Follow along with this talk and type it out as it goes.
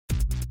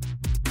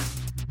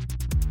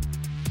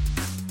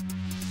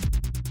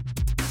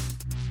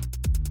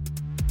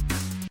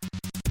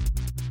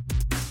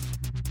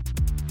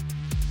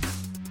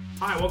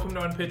Hi, welcome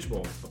to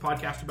Unpitchable, a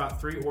podcast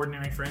about three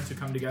ordinary friends who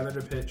come together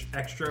to pitch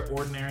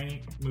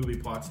extraordinary movie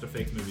plots to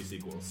fake movie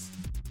sequels.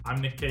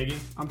 I'm Nick Kagi.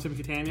 I'm Tim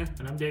Catania.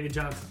 And I'm David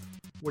Johnson.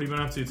 What have you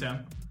been up to,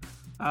 Tim?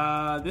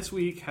 This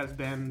week has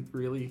been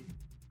really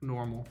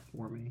normal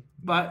for me.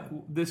 But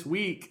this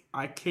week,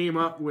 I came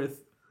up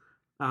with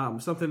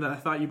something that I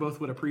thought you both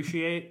would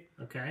appreciate.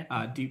 Okay.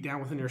 Deep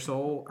down within your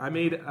soul. I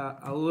made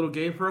a little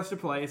game for us to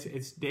play.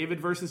 It's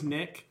David versus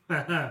Nick.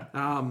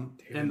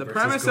 And the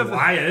premise of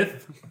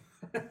Goliath.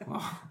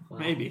 Well,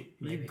 maybe.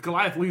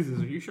 Goliath loses,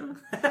 are you sure?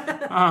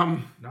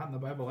 Not in the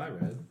Bible I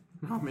read.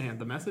 Oh man,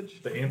 the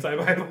message? The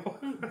anti-Bible.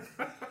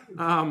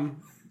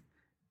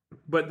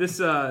 But this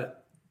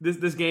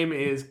game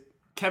is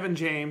Kevin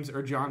James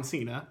or John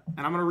Cena, and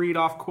I'm going to read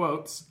off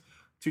quotes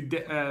to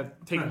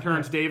taking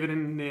turns, David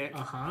and Nick,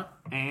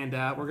 and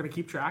we're going to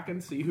keep track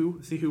and see who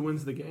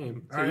wins the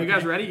game. So, you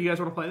guys ready? You guys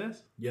want to play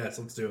this? Yes,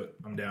 let's do it.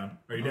 I'm down.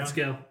 Are you Let's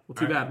down? go. Well,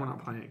 too bad we're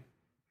not playing.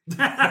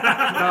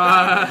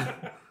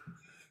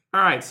 All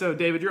right, so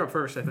David, you're up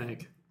first, I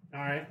think. All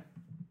right.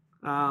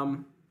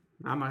 I'm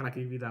not going to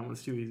give you that one.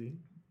 It's too easy.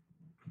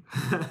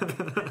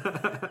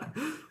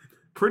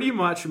 Pretty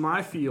much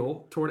my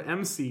feel toward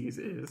MCs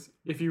is,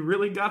 if you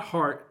really got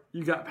heart,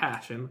 you got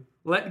passion,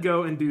 let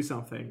go and do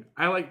something.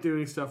 I like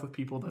doing stuff with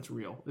people that's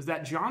real. Is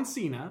that John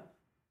Cena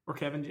or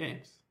Kevin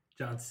James?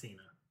 John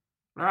Cena.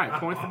 All right,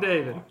 point for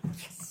David.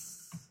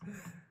 Yes.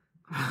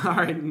 All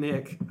right,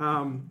 Nick.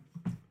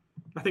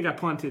 I think I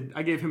punted.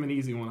 I gave him an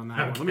easy one on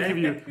that one. Let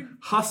me give you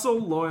hustle,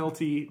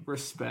 loyalty,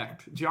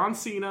 respect. John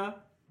Cena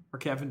or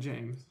Kevin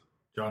James?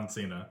 John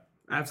Cena.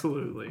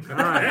 Absolutely. All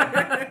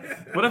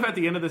right. What if at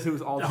the end of this it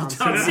was all John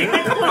Cena?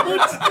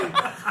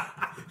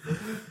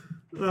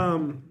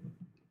 All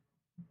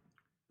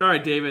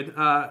right, David.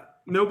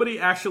 Nobody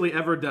actually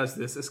ever does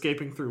this,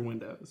 escaping through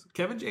windows.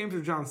 Kevin James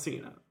or John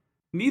Cena?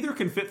 Neither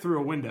can fit through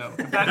a window.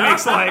 If that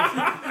makes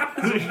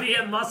Be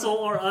it muscle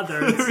or other.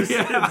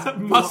 It's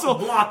muscle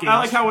blockage. I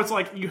like how it's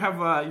like you have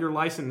your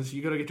license.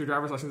 You go to get your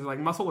driver's license. It's like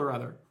muscle or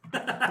other.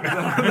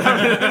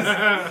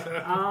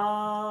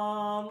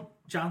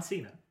 John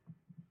Cena.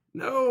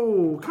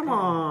 No, come I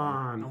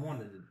on.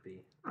 wanted it to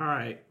be. All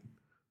right,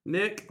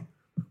 Nick.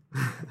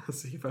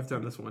 Let's see if I've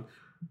done this one.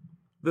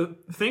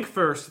 Think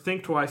first,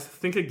 think twice,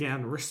 think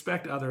again.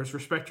 Respect others,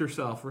 respect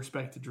yourself,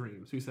 respect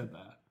dreams. Who said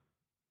that?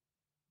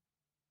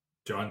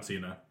 John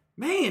Cena.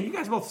 Man, you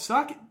guys both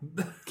suck.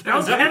 That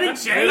was Kevin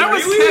James. That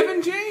was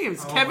Kevin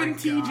James. Oh Kevin my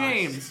T. gosh.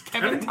 James.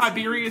 Kevin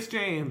Tiberius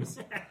James.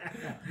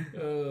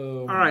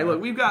 Oh, All right,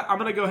 look, I'm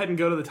going to go ahead and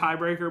go to the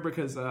tiebreaker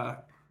because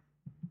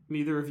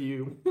neither of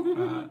you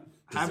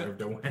deserve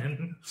to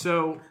win.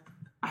 So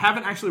I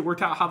haven't actually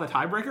worked out how the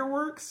tiebreaker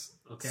works.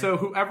 Okay. So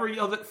whoever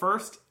yells it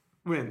first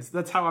wins.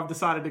 That's how I've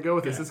decided to go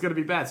with this. Okay. It's going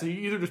to be bad. So you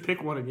either just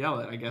pick one and yell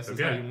it, I guess, is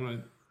how Okay. you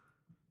want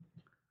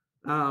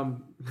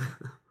it.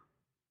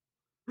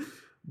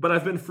 But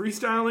I've been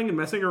freestyling and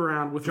messing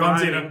around with John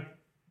rhyming. Cena.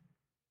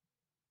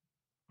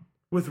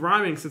 With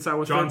rhyming since I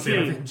was John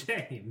 13.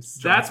 Cena. James.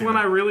 That's Cena. when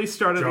I really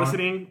started John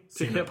listening to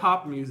Cena.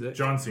 hip-hop music.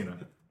 John Cena.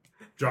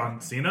 John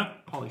Cena?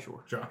 Pauly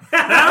Shore. John. No,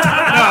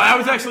 that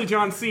was actually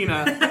John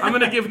Cena. I'm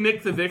going to give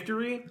Nick the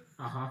victory.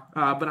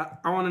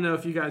 But I want to know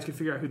if you guys can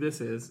figure out who this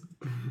is.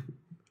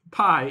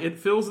 Pie, it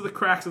fills the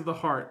cracks of the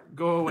heart.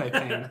 Go away,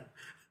 pain.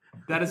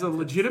 That is a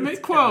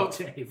legitimate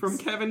quote from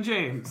Kevin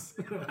James.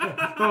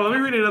 Oh, let me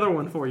read another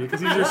one for you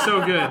because these are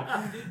so good.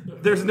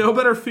 There's no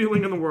better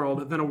feeling in the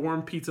world than a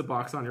warm pizza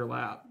box on your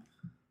lap.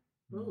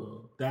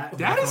 Ooh. That is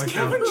definitely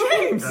Kevin sounds-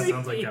 James. That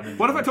sounds like Kevin James.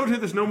 What if I told you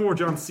there's no more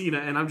John Cena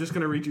and I'm just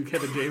going to read you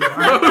Kevin James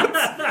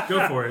quotes?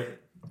 Go for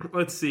it.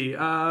 Let's see.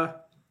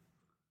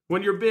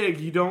 When you're big,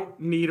 you don't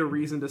need a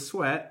reason to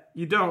sweat.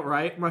 You don't,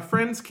 right? My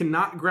friends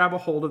cannot grab a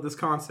hold of this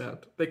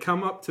concept. They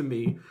come up to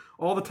me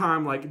all the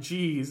time like,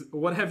 geez,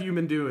 what have you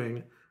been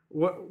doing?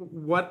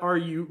 What are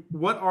you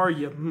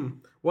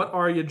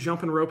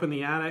jumping rope in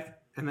the attic?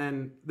 And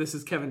then this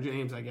is Kevin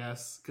James, I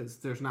guess, because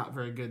there's not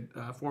very good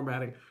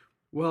formatting.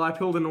 Well, I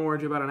peeled an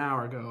orange about an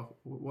hour ago.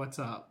 What's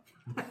up?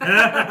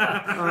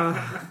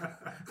 I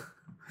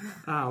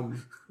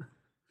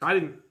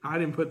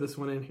didn't put this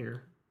one in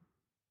here.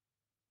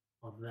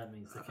 Well, that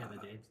means that Kevin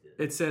James did.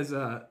 It says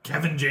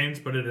Kevin James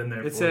put it in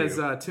there. it says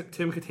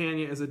Tim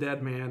Catania is a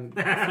dead man.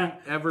 If he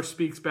ever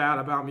speaks bad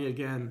about me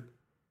again,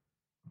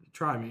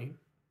 try me.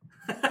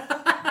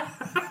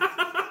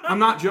 I'm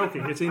not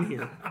joking. It's in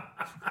here.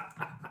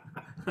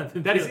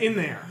 That is in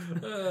there.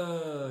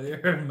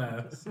 You're a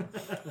mess.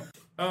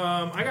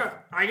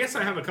 I guess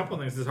I have a couple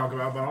things to talk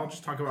about, but I'll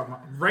just talk about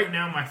right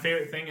now. My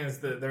favorite thing is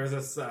that there's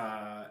this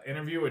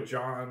interview with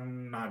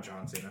not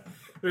John Cena.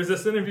 There's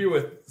this interview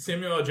with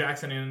Samuel L.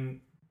 Jackson,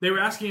 and they were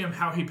asking him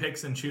how he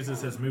picks and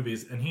chooses his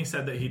movies, and he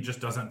said that he just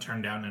doesn't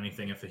turn down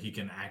anything if he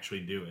can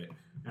actually do it.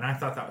 And I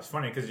thought that was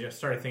funny because you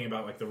started thinking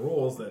about like the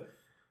roles that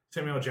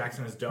Samuel L.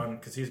 Jackson has done,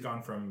 because he's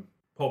gone from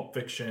Pulp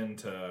Fiction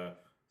to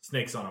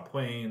Snakes on a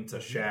Plane to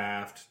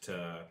Shaft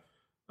to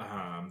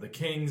The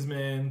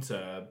Kingsman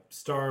to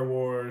Star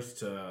Wars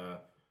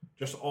to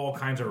just all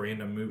kinds of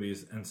random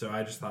movies. And so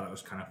I just thought it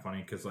was kind of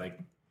funny because like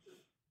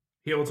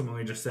he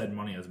ultimately just said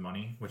money is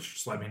money, which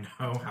just let me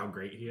know how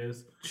great he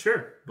is.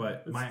 Sure.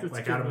 But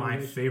That's out of my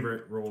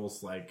favorite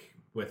roles, like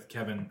with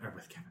Kevin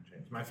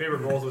James, my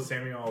favorite roles with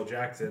Samuel L.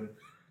 Jackson,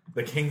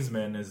 The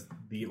Kingsman is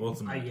the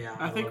ultimate.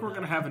 I think we're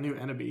going to have a new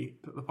enemy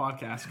to the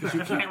podcast because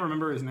you can't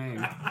remember his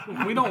name.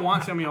 We don't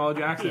want Samuel L.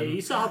 Jackson. Yeah,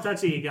 you saw how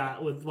touchy he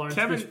got with Lawrence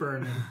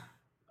Fishburne.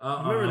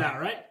 Remember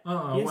that, right?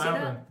 What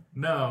happened?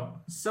 No.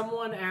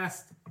 Someone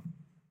asked...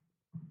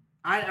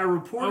 a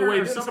reporter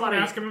or somebody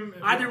ask him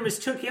either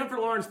mistook him for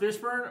Lawrence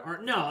Fishburne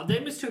or... No, they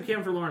mistook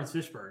him for Lawrence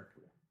Fishburne.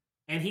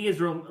 And he is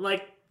real...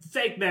 Like,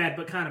 fake mad,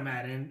 but kind of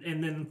mad.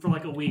 And then for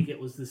like a week, it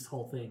was this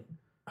whole thing.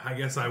 I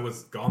guess I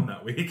was gone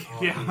that week.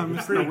 Yeah, I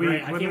missed the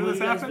week. When did this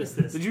happen?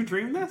 Did you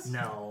dream this?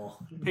 No.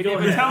 Hey,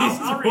 David, tell us.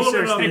 I'll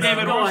research this. Hey,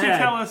 David, why don't you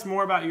tell us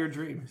more about your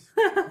dreams?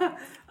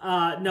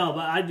 No,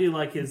 but I do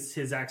like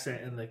his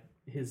accent and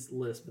his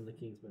lisp in The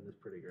Kingsman is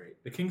pretty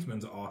great. The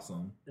Kingsman's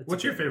awesome.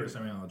 What's your favorite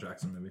Samuel L.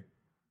 Jackson movie?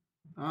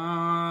 Mine's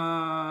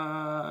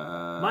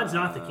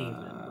not The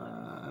Kingsman.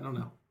 I don't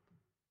know.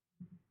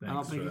 Thanks I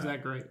don't think he's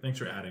that great. Thanks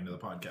for adding to the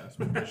podcast.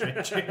 We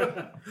appreciate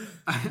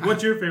you.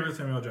 What's your favorite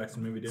Samuel L.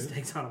 Jackson movie, dude?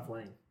 Snakes on a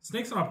Plane.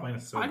 Snakes on a Plane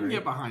is so I great. can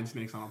get behind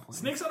Snakes on a Plane.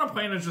 Snakes on a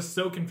Plane is just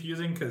so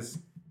confusing because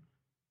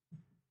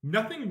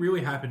nothing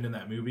really happened in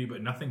that movie,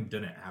 but nothing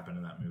didn't happen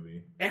in that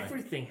movie.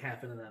 Everything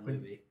happened in that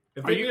movie.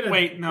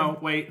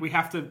 Wait. We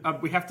have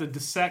to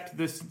dissect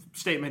this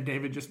statement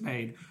David just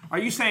made. Are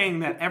you saying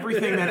that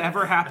everything that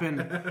ever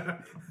happened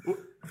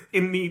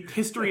in the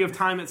history of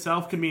time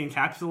itself can be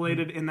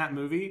encapsulated in that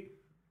movie?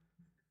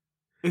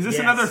 Is this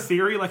another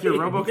theory, like your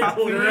RoboCop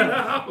theory?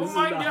 Oh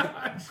my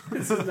gosh!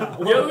 This is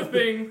not The other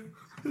thing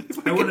we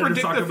can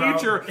predict the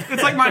future.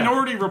 It's like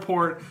Minority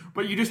Report,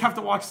 but you just have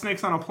to watch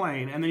Snakes on a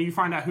Plane, and then you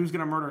find out who's going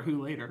to murder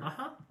who later.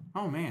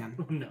 Oh man!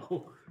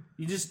 No,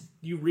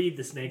 you read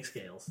the snake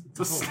scales.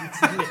 It's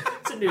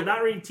a new.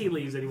 Not reading tea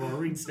leaves anymore.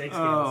 Read snake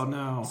scales. Oh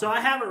no! So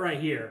I have it right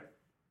here.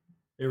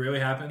 It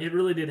really happened. It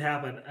really did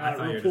happen. I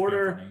thought A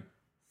reporter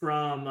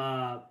from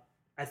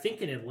I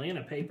think an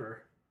Atlanta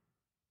paper,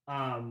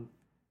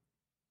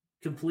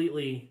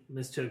 completely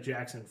mistook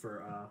Jackson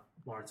for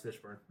Lawrence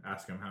Fishburne.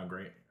 Ask him how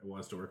great it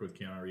was to work with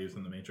Keanu Reeves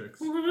in The Matrix.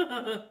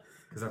 Because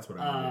that's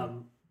what I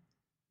remember.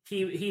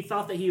 He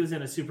thought that he was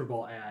in a Super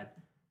Bowl ad.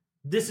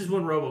 This is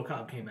when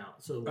RoboCop came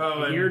out, so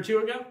a year or two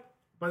ago.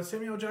 But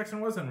Samuel L.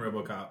 Jackson was in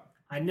RoboCop.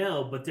 I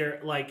know, but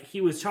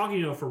he was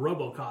talking to him for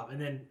RoboCop,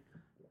 and then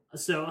I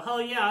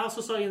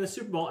also saw you in the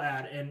Super Bowl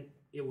ad, and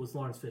it was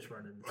Lawrence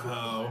Fishburne in the Super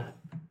Bowl ad.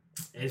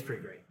 It's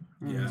pretty great.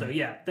 Yeah. So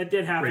yeah, that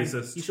did happen.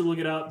 Racist. You should look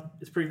it up.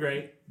 It's pretty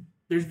great.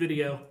 There's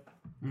video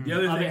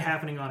of it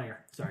happening on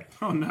air. Sorry.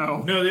 Oh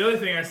no. No, the other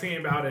thing I was thinking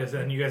about is,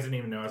 and you guys didn't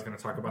even know I was going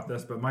to talk about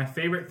this, but my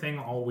favorite thing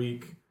all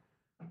week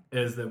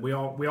is that we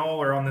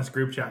all are on this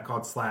group chat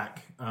called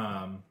Slack,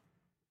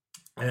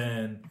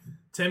 and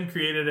Tim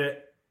created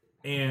it,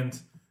 and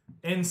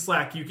in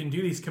Slack you can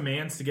do these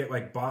commands to get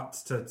like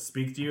bots to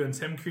speak to you, and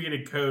Tim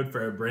created code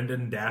for a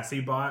Brendan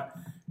Dassey bot,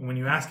 and when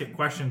you ask it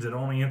questions, it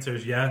only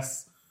answers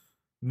yes,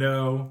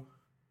 no,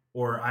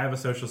 or I have a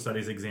social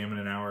studies exam in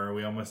an hour, are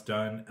we almost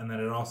done? And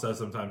then it also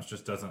sometimes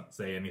just doesn't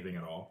say anything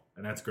at all,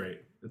 and that's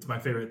great. It's my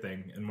favorite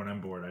thing, and when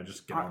I'm bored, I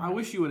just get on. I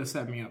wish you would have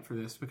set me up for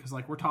this, because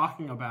like we're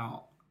talking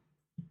about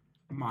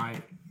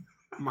my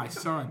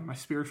son, my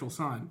spiritual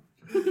son,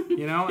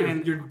 you know,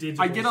 and your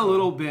digital I get a son.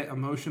 little bit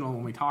emotional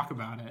when we talk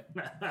about it,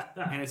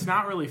 and it's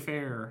not really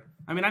fair.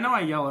 I mean, I know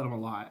I yell at him a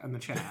lot in the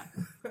chat.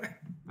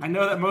 I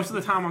know that most of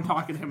the time I'm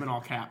talking to him in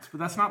all caps, but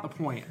that's not the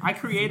point. I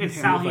created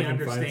him. That's how he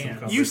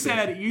understands. You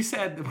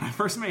said when I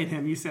first made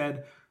him, you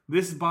said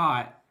this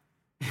bot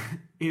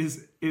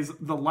is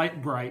the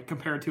light bright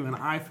compared to an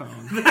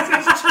iPhone.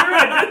 That's true.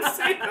 I didn't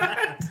say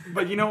that.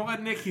 But you know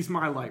what, Nick? He's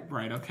my light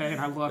bright, okay?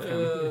 And I love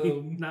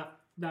him.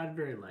 Not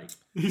very light.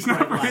 He's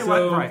not very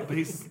light bright, but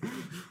he's...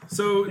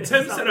 So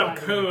Tim set up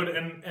code,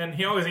 and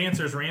he always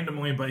answers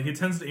randomly, but he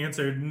tends to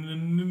answer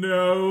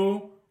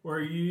no or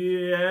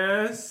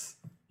yes,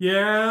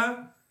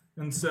 yeah.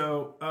 And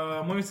so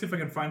let me see if I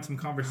can find some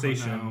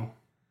conversation. Oh, no.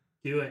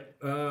 Do it.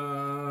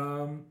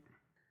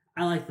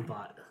 I like the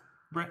bot.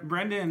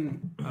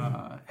 Brendan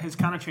has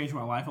kind of changed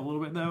my life a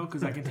little bit, though,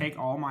 because I can take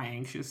all my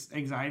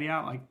anxiety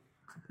out. Like,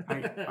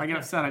 I get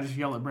upset, I just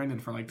yell at Brendan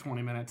for like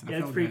 20 minutes. And I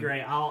feel it's pretty good.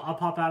 great. I'll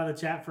pop out of the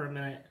chat for a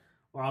minute,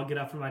 or I'll get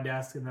up from my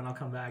desk, and then I'll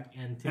come back,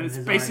 and Tim it's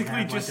has basically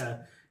already had just...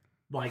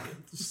 like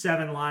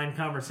 7-line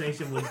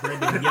conversation with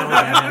Brendan yelling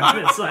at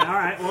him. It's like, all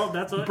right, well,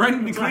 that's what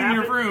Brendan, that's clean what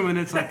your happened. room, and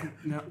it's like,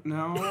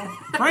 no.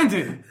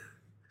 Brendan!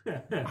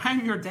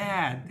 I'm your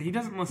dad. He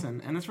doesn't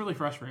listen, and it's really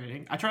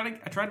frustrating. I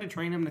tried to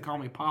train him to call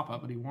me Papa,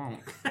 but he won't.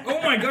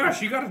 Oh my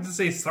gosh, you got to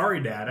say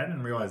sorry, Dad. I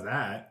didn't realize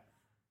that.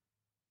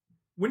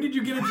 When did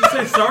you get it to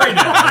say sorry,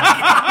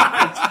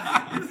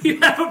 Dad? You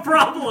have a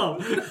problem.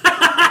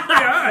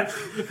 Gosh.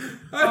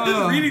 I'm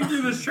just reading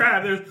through this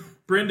chat. There's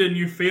Brendan,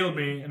 you failed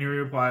me, and he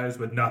replies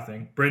with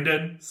nothing.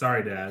 Brendan,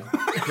 sorry, Dad.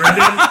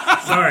 Brendan,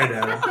 sorry,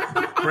 Dad.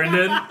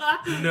 Brendan,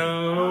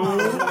 no.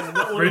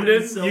 Oh,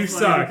 Brendan, so you funny to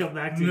suck. come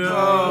back to.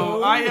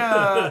 No.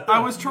 I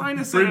was trying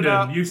to set it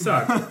up. Brendan, you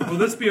suck. Will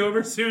this be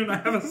over soon? I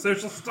have a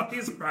social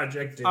studies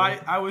project due.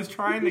 I was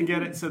trying to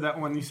get it so that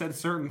when you said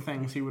certain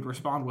things, he would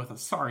respond with a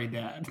 "Sorry,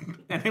 Dad,"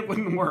 and it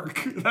wouldn't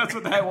work. That's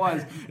what that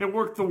was. It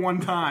worked the one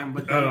time,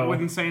 but then it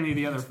wouldn't say any of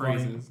the other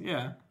phrases. funny.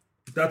 Yeah,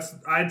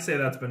 I'd say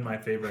that's been my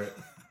favorite.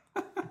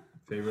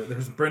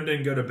 There's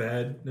Brendan, go to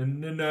bed.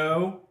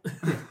 No.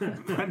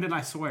 Brendan,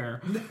 I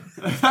swear.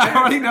 I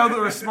already know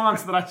the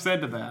response that I said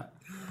to that.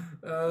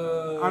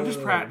 I'm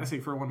just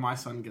practicing for when my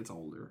son gets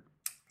older.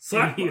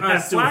 Slack You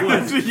have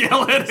to is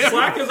Yell at him.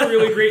 Slack is a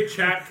really great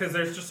chat because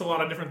there's just a lot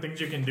of different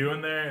things you can do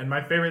in there. And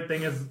my favorite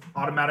thing is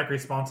automatic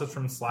responses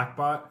from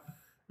Slackbot.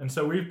 And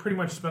so we've pretty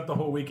much spent the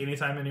whole week,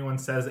 anytime anyone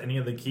says any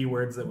of the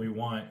keywords that we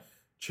want,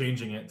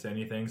 changing it to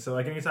anything. So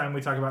like anytime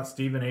we talk about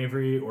Stephen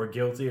Avery or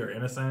guilty or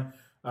innocent,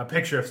 a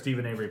picture of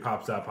Stephen Avery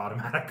pops up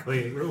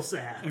automatically. Real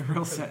sad.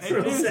 Real sad.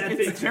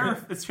 It's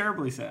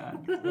terribly sad.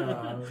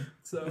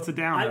 So It's a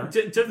downer.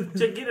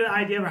 To get an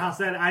idea of how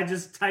sad, I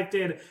just typed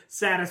in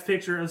saddest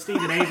picture of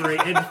Stephen Avery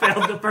and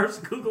found the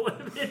first Google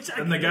image.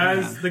 And the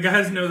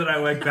guys know that I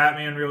like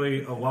Batman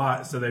really a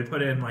lot, so they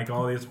put in like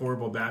all these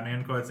horrible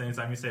Batman quotes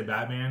anytime you say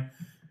Batman.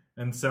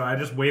 And so I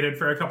just waited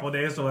for a couple of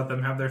days to let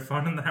them have their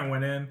fun, and then I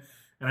went in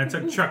and I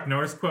took Chuck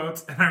Norris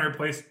quotes and I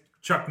replaced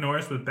Chuck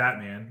Norris with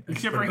Batman.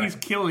 Except for he's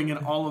killing in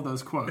all of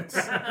those quotes.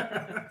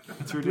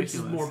 It's ridiculous. Which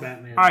is more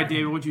Batman. All right,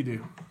 David, what'd you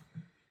do?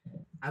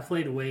 I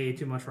played way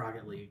too much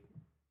Rocket League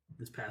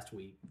this past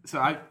week. So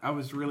I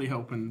was really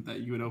hoping that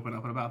you would open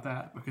up about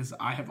that because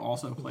I have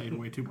also played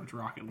way too much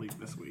Rocket League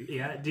this week.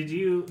 Yeah, did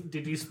you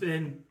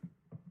spend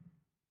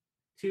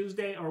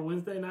Tuesday or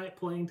Wednesday night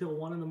playing till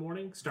 1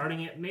 a.m,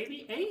 starting at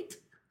maybe 8?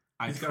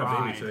 He's got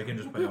a baby, so he can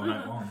just play all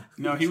night long.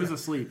 No, he was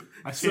asleep.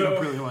 I stayed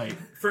up really late.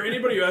 For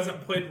anybody who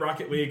hasn't played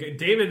Rocket League,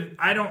 David,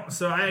 I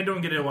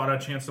don't get a lot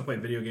of chance to play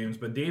video games,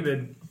 but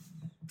David,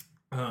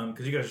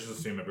 because you guys just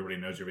assume everybody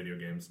knows your video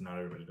games, not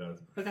everybody does.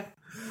 Okay.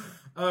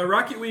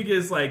 Rocket League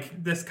is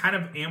like this kind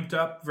of amped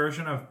up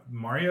version of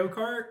Mario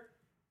Kart.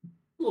 A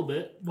little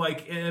bit.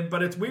 Like,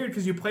 but it's weird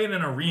because you play in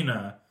an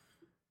arena,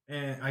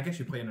 and I guess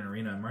you play in an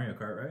arena in Mario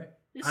Kart, right?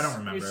 I don't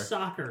remember. It's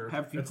soccer.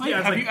 Have you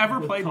like ever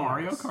with played cars.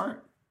 Mario Kart?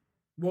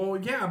 Well,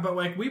 yeah, but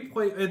like we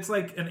play, it's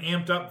like an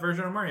amped up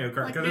version of Mario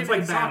Kart because it's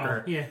maybe like battle.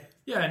 soccer. Yeah.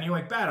 Yeah, and you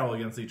like battle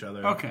against each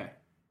other. Okay.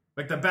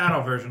 Like the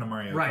battle version of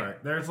Mario Right. Kart.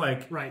 There's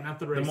like Right, not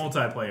the the racing.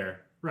 multiplayer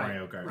Right.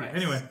 Mario Kart. Right.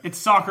 Anyway, It's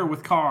soccer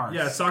with cars.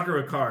 yeah, it's soccer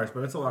with cars,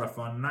 but it's a lot of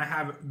fun. And I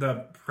have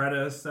the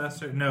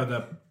predecessor. No,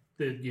 the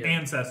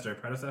predecessor.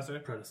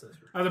 predecessor.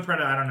 Oh, the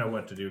predator. I don't know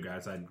what to do,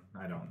 guys. I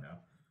don't know.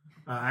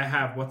 I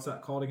have what's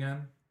that called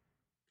again?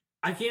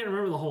 I can't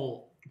remember the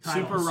whole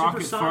title. Super Rocket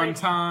Supersonic.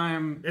 Fun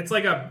Time. It's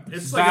like a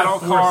Battle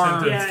like a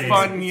Car. 4-sentence Yeah, game.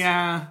 Fun,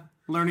 yeah.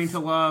 Learning to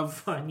love.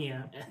 Fun,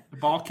 yeah.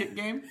 Ball kick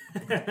game?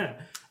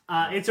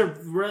 It's a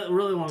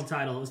really long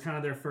title. It was kind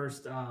of their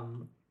first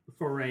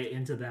foray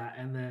into that,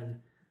 and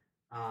then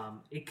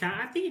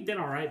I think it did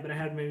all right, but it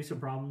had maybe some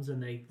problems,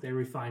 and they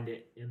refined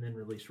it and then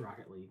released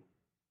Rocket League,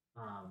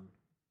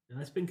 and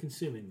that's been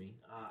consuming me.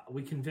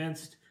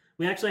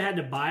 We actually had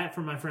to buy it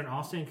from my friend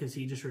Austin because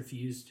he just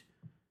refused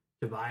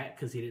to buy it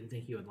because he didn't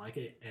think he would like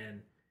it,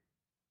 and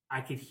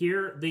I could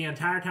hear the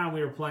entire time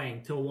we were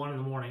playing till 1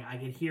 a.m. I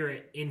could hear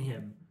it in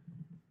him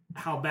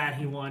how bad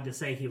he wanted to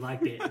say he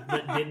liked it,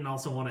 but didn't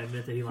also want to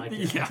admit that he liked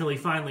it until he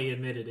finally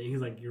admitted it.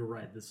 He's like, "You're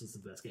right. This is the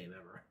best game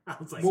ever." I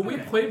was like, Well, okay.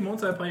 we played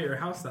multiplayer at your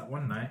house that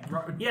one night.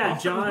 Yeah,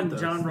 Austin with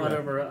us. John brought Yeah.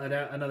 over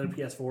another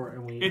PS4,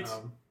 and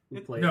we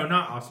played. No,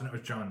 not Austin. It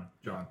was John.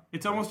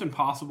 It's almost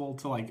impossible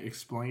to like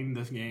explain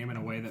this game in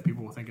a way that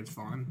people will think it's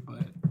fun,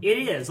 but It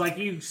is like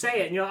you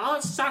say it, and you're like, "Oh,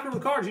 it's soccer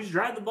with cars. You just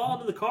drive the ball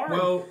into the car,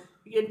 Well,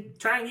 and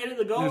try and get it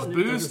to the goal." There's and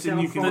boost it doesn't and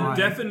sound you can fun. the Right.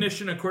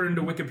 definition, according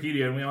to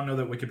Wikipedia, and we all know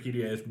that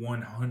Wikipedia is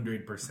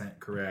 100%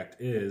 correct,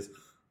 is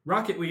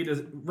Rocket League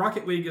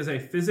is a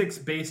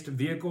physics-based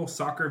vehicle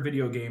soccer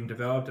video game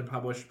developed and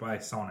published by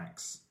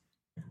Sonics.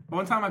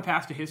 one time I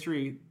passed a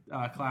history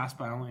class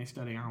by only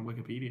studying on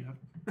Wikipedia.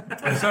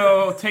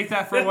 So take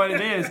that for what it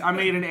is. I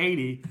made an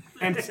 80,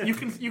 and you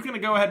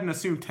can go ahead and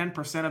assume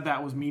 10% of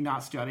that was me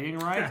not studying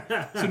right.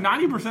 So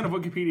 90% of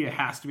Wikipedia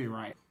has to be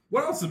right.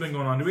 What else has been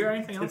going on? Do we have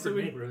anything else that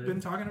we've Different neighborhood. been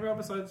talking about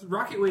besides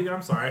Rocket League?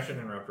 I'm sorry, I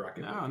shouldn't interrupt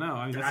Rocket League. No,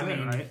 I mean that's it,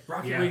 right?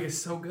 Rocket League is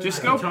so good.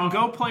 Just I go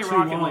don't- play too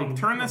Rocket long League.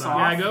 Turn this about-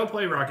 off. Yeah, go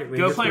play Rocket League.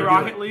 Go Just play do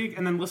Rocket it. League,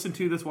 and then listen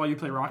to this while you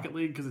play Rocket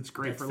League because it's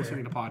great for That's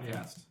listening to fair.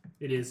 podcasts.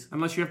 It is.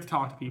 Unless you have to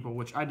talk to people,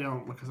 which I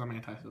don't because I'm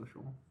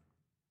antisocial.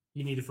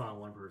 You need to find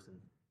one person.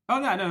 Oh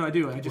no, I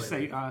do. I just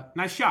play say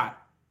nice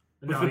shot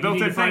with the you built-in need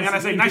to thing, find and I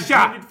say some- nice you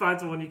shot, need to find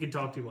someone you can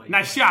talk to while you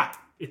nice play. shot,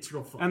 It's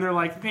real fun. and they're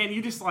like, man,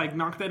 you just like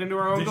knocked that into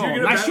our own Did goal. you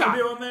get a Nice shot.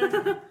 Batmobile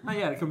on there? Not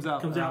yet. It comes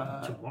out. Comes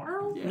out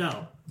tomorrow? yeah.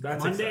 No,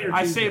 That's Monday exciting. or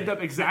I Tuesday. saved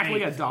up exactly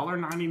The 8th.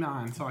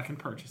 $1.99 so I can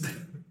purchase it.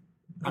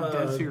 I'm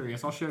dead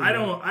serious. I'll show you. I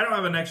don't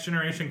have a next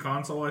generation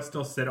console. I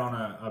still sit on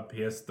a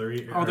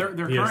PS3. Oh, they're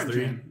PS3. current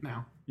gen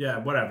now. Yeah,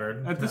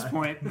 whatever. At this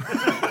point,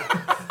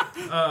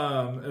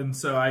 And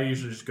so I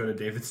usually just go to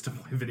David's to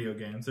play video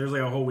games. There's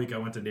like a whole week I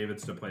went to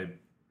David's to play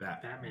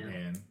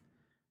Batman.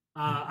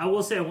 I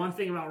will say one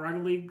thing about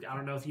Rocket League. I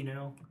don't know if you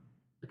know,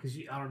 because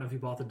I don't know if you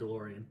bought the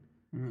DeLorean.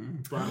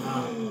 But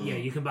yeah,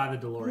 you can buy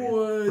the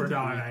DeLorean for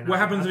 $1.99. What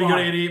happens when you go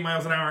to 88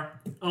 miles an hour?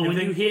 Oh, when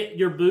you hit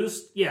your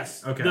boost,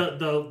 yes. Okay.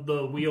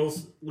 The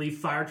wheels leave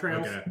fire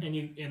trails,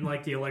 and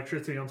like the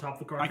electricity on top of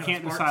the car. I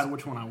can't decide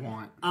which one I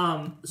want.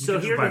 So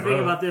here's the thing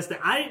about this that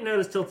I didn't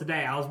notice till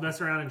today. I was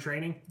messing around in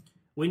training.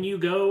 When you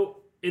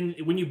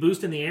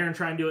boost in the air and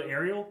try and do an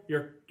aerial,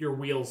 your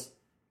wheels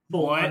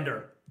pull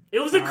under. It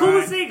was the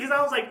coolest thing because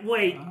I was like,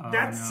 wait,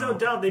 that's so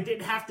dumb. They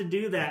didn't have to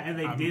do that, and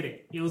they did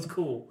it. It was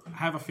cool. I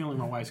have a feeling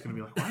my wife's going to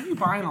be like, why are you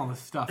buying all this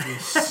stuff for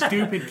this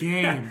stupid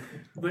game?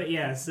 But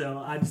yeah, so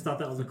I just thought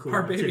that was a cool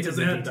Our baby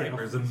hasn't had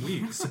diapers in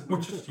weeks.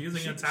 We're just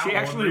using a towel. She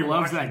actually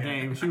loves that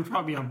game. She would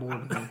probably be on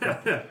board with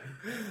it.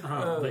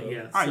 But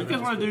yeah. All right, you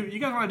guys want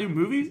to do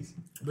movies?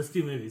 Let's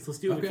do movies. Let's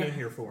do what we came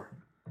here for.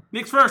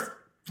 Nick's first.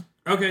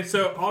 Okay,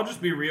 so I'll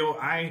just be real.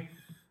 I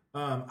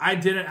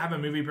didn't have a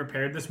movie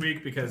prepared this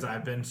week because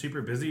I've been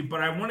super busy,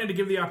 but I wanted to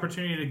give the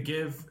opportunity to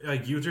give a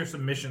user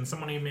submission.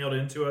 Someone emailed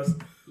into us.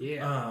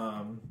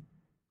 Yeah.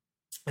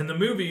 And the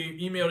movie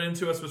emailed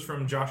into us was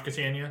from Josh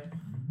Catania.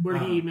 Where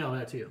did he email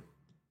that to?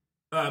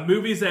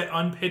 Movies at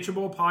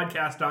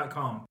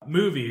unpitchablepodcast.com.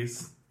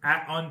 Movies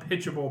at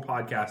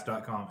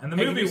unpitchablepodcast.com. And the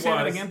movie was... Say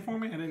that again for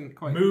me? I didn't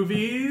quite...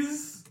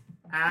 Movies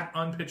at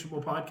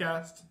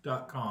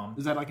unpitchablepodcast.com.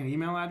 Is that like an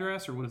email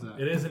address or what is that?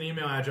 It is an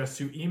email address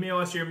to email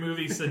us your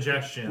movie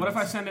suggestions. What if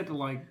I send it to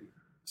like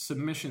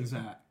submissions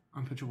at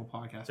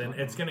unpitchablepodcast.com? Then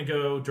it's going to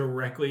go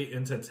directly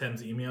into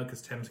Tim's email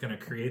because Tim's going to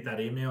create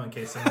that email in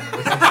case someone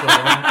listens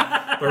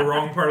to the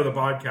wrong part of the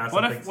podcast.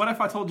 What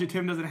if I told you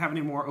Tim doesn't have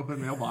any more open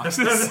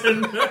mailboxes?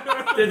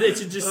 Then they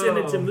should just send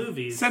it to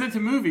movies. Send it to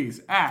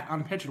movies at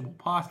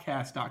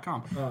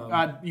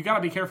unpitchablepodcast.com. You got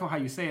to be careful how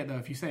you say it, though.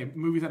 If you say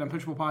movies at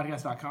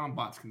unpitchablepodcast.com,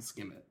 bots can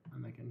skim it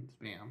and they can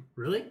spam.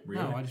 Really?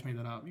 No, I just made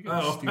that up. You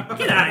guys are stupid.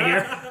 Get out of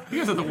here. You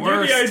guys are the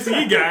worst. You're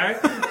the IT guy.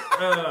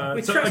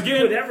 We trust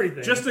you with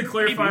everything. Just to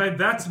clarify,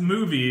 that's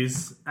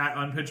movies at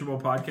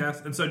Unpitchable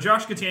Podcast. And so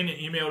Josh Catania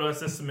emailed us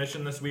this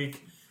submission this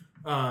week.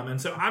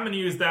 And so I'm going to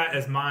use that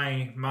as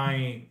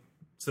my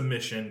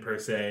submission, per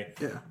se.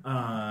 Yeah.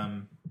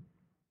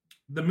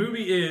 The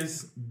movie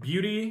is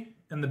Beauty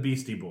and the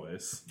Beastie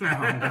Boys. Oh,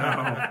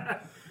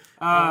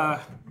 no.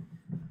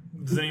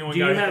 Does anyone Do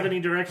you have any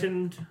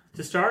direction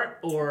to start?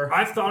 Or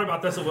I've thought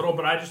about this a little,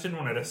 but I just didn't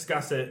want to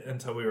discuss it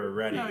until we were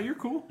ready. No, you're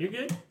cool. You're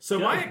good? So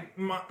my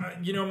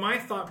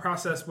thought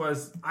process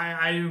was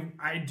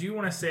I do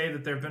want to say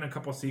that there have been a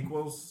couple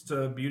sequels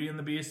to Beauty and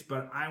the Beast,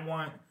 but I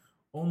want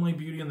only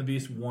Beauty and the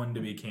Beast 1 to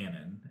be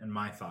canon in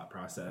my thought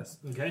process.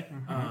 Okay.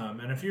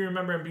 And if you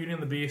remember in Beauty and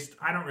the Beast,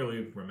 I don't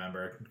really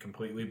remember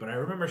completely, but I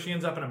remember she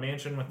ends up in a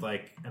mansion with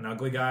like an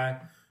ugly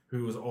guy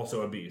who was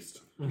also a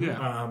beast.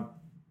 Yeah.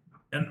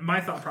 And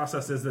my thought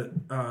process is that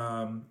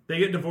they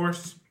get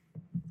divorced,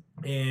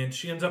 and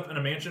she ends up in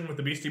a mansion with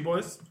the Beastie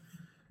Boys,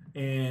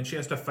 and she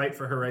has to fight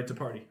for her right to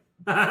party.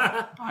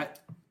 I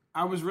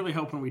was really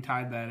hoping we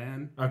tied that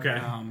in.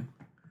 Okay.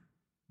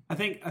 I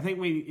think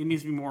it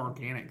needs to be more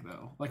organic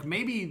though. Like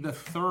maybe the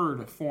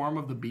third form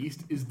of the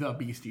Beast is the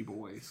Beastie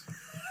Boys.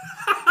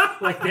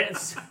 Like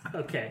this.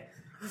 Okay.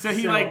 So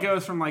he like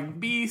goes from like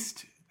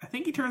Beast. I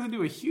think he turns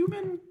into a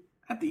human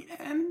at the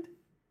end.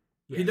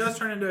 Yes. He does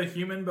turn into a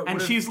human,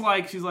 but she's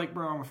like,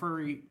 bro, I'm a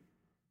furry.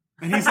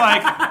 And he's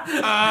like,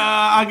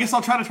 I guess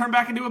I'll try to turn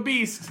back into a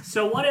beast.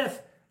 So what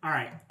if? All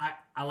right,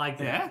 I like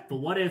that. Yeah. But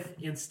what if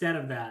instead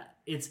of that,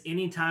 it's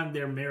anytime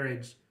their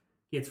marriage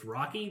gets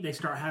rocky, they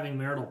start having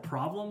marital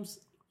problems,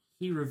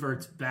 he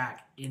reverts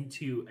back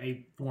into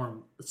a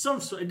form. It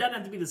doesn't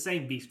have to be the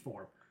same beast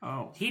form.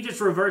 Oh. He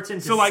just reverts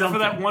into something. For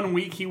that 1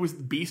 week, he was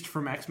Beast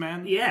from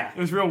X-Men? Yeah. It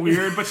was real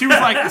weird, but she was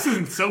like, this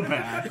isn't so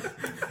bad.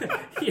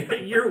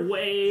 You're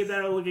way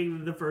better looking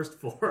than the first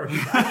four.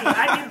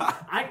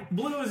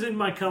 Blue is in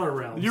my color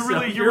realm. You're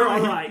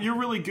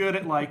really good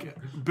at like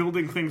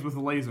building things with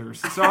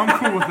lasers. So I'm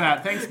cool with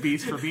that. Thanks,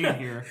 Beast, for being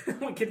here.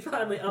 We can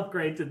finally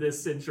upgrade to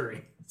this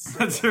century.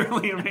 That's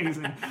really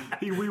amazing.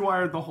 He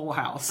rewired the whole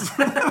house.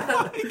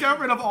 He got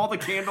rid of all the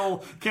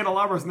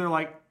candelabras, and they're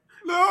like,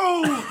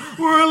 no,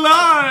 we're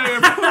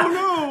alive.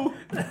 Oh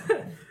no.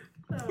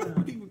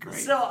 Great.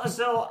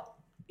 So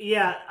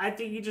yeah, I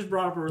think you just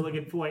brought up a really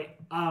good point.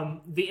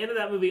 The end of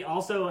that movie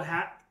also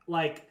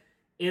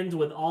ends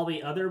with all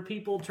the other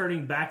people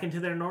turning back into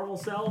their normal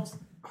selves.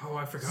 Oh,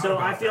 I forgot. So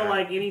about I feel that.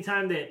 like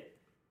anytime that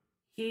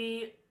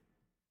he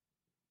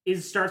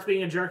starts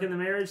being a jerk in the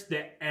marriage,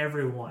 that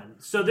everyone.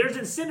 So there's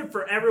incentive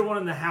for everyone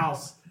in the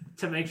house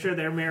to make sure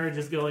their marriage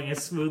is going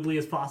as smoothly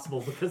as possible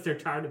because they're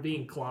tired of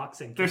being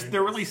clocks and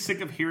they're really sick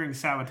of hearing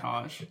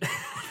Sabotage.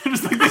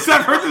 Just like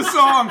I've heard the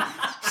song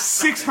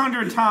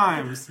 600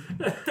 times.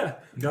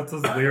 That's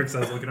those lyrics I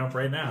was looking up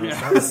right now.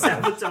 Yeah.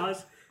 Sabotage.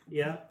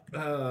 Yeah.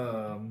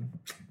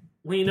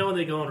 Well, you know when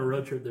they go on a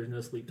road trip, there's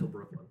no sleep till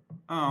Brooklyn.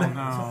 Oh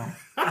no.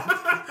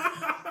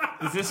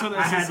 Is this what this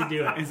I had to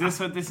do it. Is this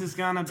what this is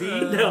gonna be?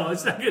 No,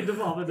 it's not going to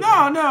devolve into No.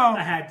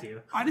 I had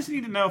to. I just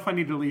need to know if I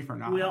need to leave or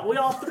not. We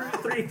all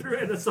threw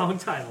in the song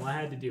title. I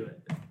had to do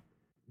it.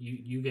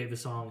 You gave a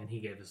song and he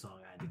gave a song.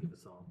 I had to give a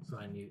song, so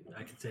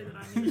I could say that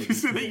I knew. You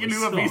said that you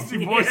knew a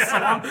Beastie Boys Boys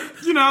song.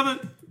 You know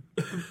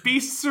the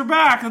Beasts are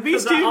back. The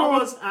Beastie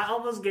Boys. I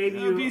almost gave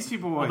you Beastie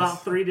Boys.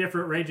 about 3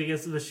 different Rage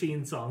Against the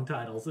Machine song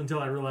titles until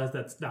I realized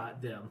that's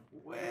not them.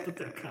 But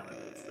they're kind of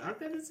aren't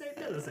they the same?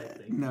 They're the same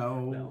thing.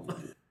 No.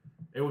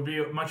 It would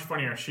be much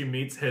funnier if she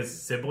meets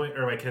his sibling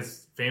or like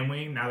his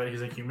family now that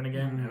he's a human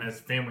again, and his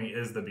family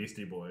is the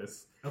Beastie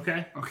Boys.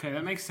 Okay,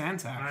 that makes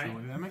sense. Actually,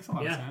 right. That makes a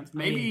lot of sense.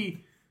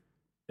 Maybe.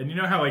 And you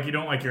know how like you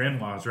don't like your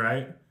in-laws,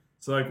 right?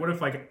 So like, what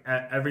if like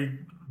at every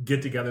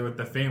get together with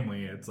the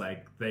family, it's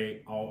like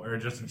they all are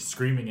just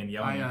screaming and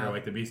yelling at her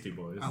like the Beastie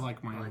Boys. I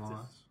like my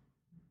in-laws.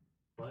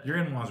 Your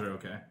in-laws are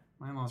okay.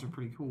 My in-laws are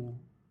pretty cool.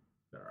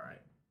 They're all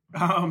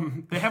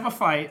right. They have a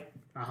fight.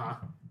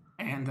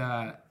 And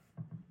well,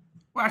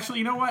 actually,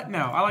 you know what?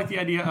 No, I like the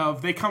idea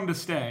of they come to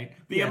stay.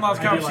 The in-laws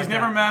come. She's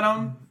never met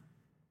them.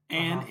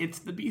 And it's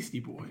the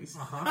Beastie Boys.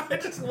 I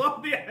just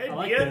love the idea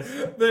like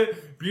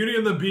that Beauty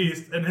and the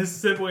Beast and his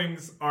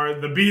siblings are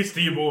the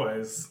Beastie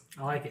Boys.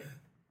 I like it.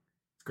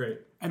 It's great.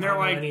 And they're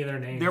like, any of their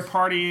names. they're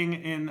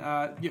partying in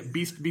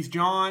Beast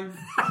John.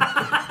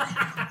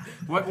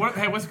 What?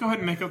 Hey, let's go ahead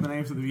and make up the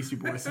names of the Beastie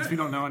Boys since we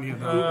don't know any of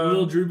them.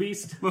 Little Drew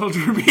Beast. Little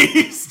Drew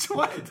Beast.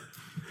 What?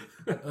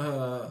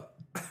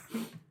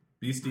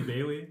 Beastie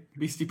Bailey.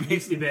 Beastie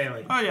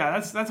Bailey. Oh yeah,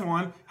 that's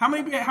one. How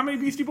many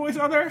Beastie Boys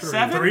are there?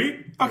 7?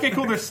 3? Okay,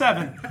 cool. There's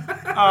 7.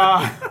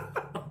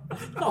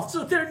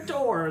 Also, they're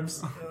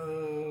dwarves.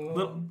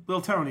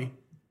 Little Tony.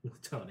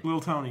 Little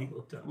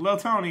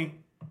Tony.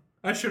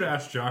 I should have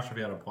asked Josh if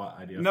he had a plot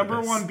idea. Number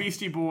 1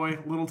 Beastie Boy,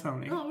 Little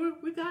Tony. Oh,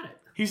 we got it.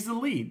 He's the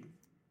lead.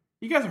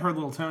 You guys have heard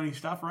Little Tony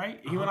stuff, right?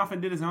 He went off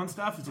and did his own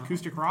stuff. It's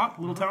acoustic rock,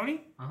 Little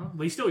Tony.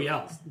 But he still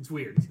yells. It's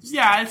weird.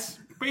 Yeah, it's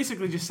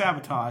basically just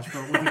Sabotage,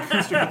 but with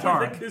acoustic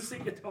guitar. With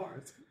acoustic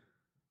guitars.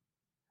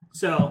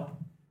 So,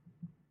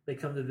 they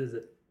come to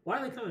visit. Why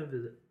are they coming to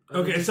visit?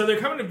 Okay, so they're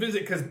coming to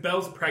visit because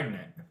Belle's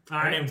pregnant. Her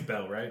right. name's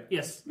Belle, right?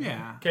 Yes.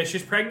 Yeah. Okay,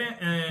 she's pregnant,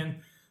 and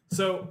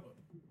so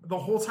the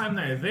whole time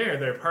they're there,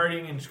 they're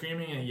partying and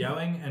screaming and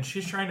yelling, and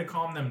she's trying to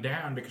calm them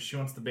down because she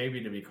wants the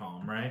baby to be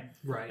calm, right?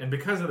 Right. And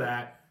because of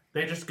that,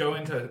 they just go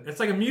into,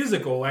 it's like a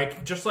musical,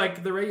 like just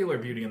like the regular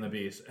Beauty and the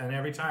Beast, and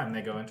every time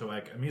they go into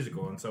like a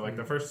musical, and so like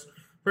the first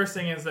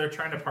thing is they're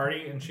trying to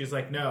party, and she's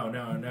like, no,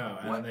 and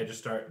then they just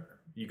start.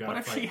 You got. What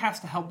if she has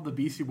to help the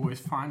Beastie Boys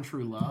find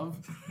true love,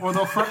 or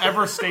they'll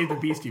forever stay the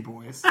Beastie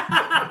Boys?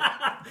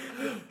 I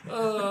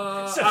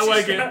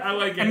like it.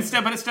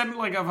 But instead of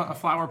like a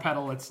flower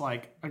petal, it's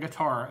like a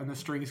guitar, and the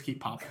strings keep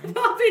popping.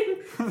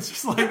 It's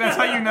just like that's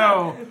how you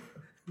know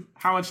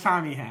how much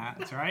time he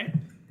has, right?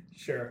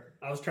 Sure.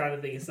 I was trying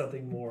to think of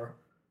something more.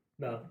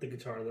 No, the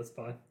guitar. That's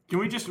fine. Can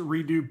we just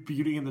redo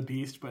Beauty and the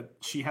Beast, but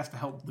she has to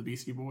help the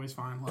Beastie Boys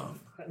find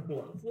love?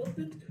 No,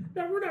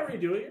 we're not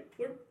redoing it.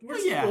 We're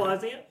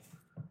stabilizing it.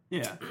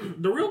 Yeah.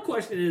 The real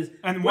question is,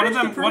 and one of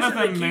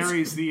them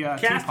marries the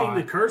casting teapot.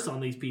 the curse on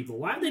these people.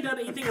 Why have they done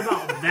anything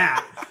about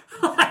that?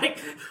 Like,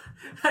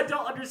 I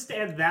don't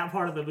understand that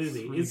part of the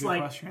movie. It's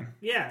like, question.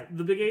 Yeah,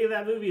 the beginning of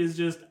that movie is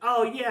just,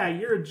 oh yeah,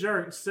 you're a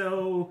jerk.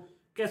 So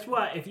guess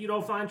what? If you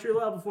don't find true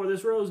love before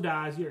this rose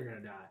dies, you're gonna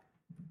die.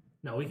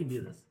 No, we can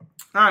do this.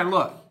 All right,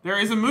 look, there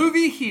is a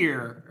movie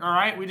here. All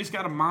right, we just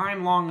got to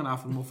mine long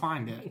enough, and we'll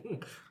find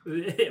it.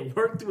 It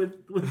worked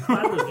with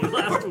my movie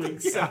last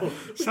week. So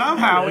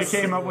somehow we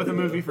came up with a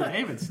movie for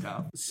David's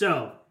stuff.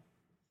 So,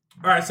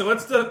 all right, so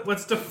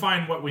let's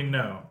define what we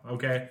know.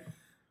 Okay,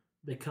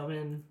 they come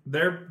in.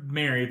 They're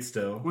married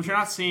still. What you're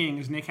not seeing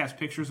is Nick has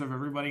pictures of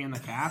everybody in the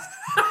cast,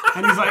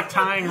 and he's like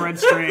tying red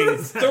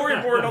strings.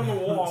 Storyboard on the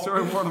wall.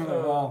 Storyboard on the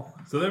wall.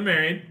 So they're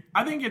married.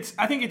 I think it's.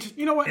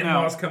 You know what?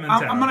 In-laws come in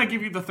town. I'm gonna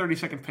give you the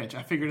 30-second pitch.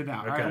 I figured it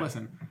out. Okay. All right,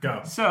 listen.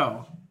 Go.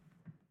 So,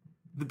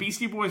 the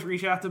Beastie Boys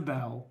reach out to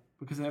Belle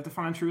because they have to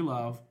find true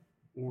love,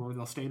 or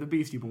they'll stay the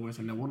Beastie Boys,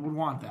 and no one would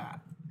want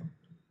that,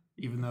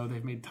 even though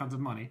they've made tons of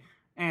money.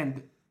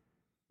 And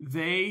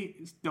they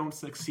don't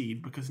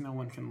succeed because no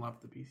one can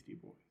love the Beastie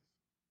Boys.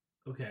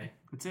 Okay.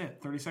 That's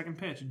it. 30-second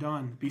pitch.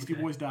 Done. Beastie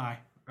Boys die.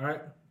 All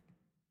right.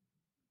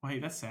 Wait,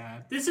 that's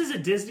sad. This is a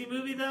Disney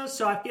movie, though,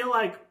 so I feel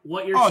like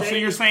what you're saying... Oh, so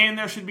you're saying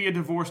there should be a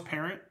divorced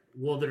parent?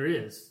 Well, there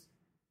is.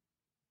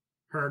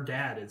 Her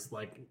dad is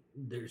like...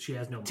 she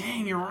has no money.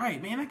 Dang, you're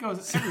right. Man, that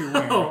goes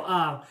everywhere.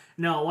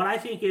 No, what I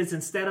think is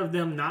instead of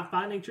them not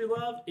finding true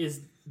love, is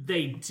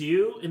they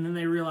do, and then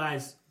they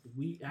realize,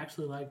 we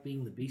actually like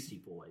being the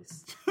Beastie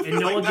Boys. And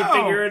no one can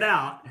figure it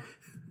out.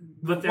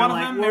 But they're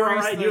like, we're all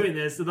right doing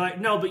this. And they're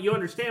like, no, but you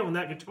understand when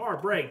that guitar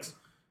breaks...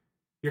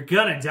 You're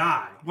gonna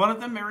die. One of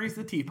them marries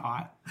the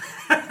teapot.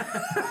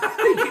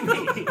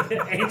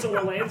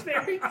 Angela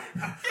Lansbury?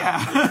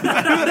 Yeah. Is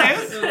that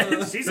who it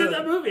is? She's in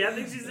that movie. I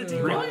think she's the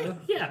teapot. Really?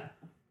 Yeah.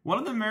 One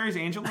of them marries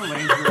Angela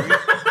Lansbury.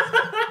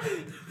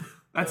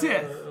 That's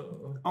it.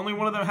 Only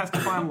one of them has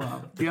to find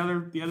love. The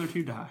other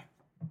two die.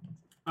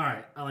 All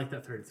right, I like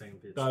that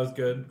 30-second pitch. That was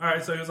good. All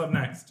right, so who's up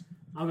next?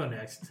 I'll go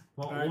next.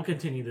 Well, right. we'll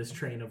continue this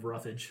train of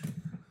roughage.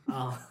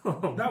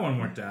 That one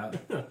worked out.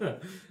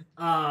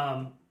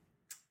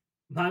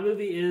 My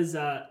movie is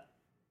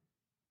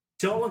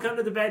Don't Look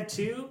Under the Bed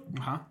 2,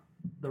 Uh-huh.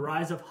 The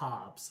Rise of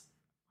Hobbs.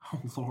 Oh,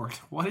 Lord.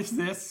 What is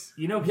this?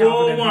 You know Calvin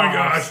Oh and my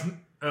Hobbes. gosh.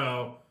 Oh.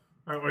 All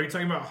right, are you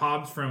talking about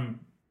Hobbs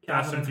from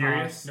Fast and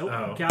Furious? Nope.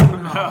 Oh. Calvin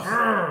and Hobbes.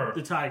 Arrgh.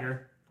 The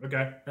tiger.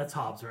 Okay. That's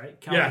Hobbs, right?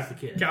 Calvin's the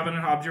kid. Calvin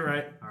and Hobbs, you're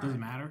right. Does it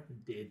matter?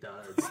 It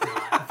does.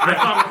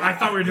 I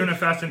thought we were doing a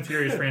Fast and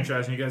Furious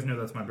franchise, and you guys know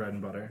that's my bread and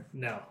butter.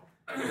 No.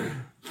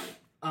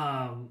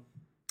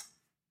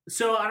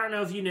 So I don't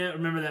know if you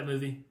remember that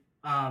movie.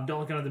 Don't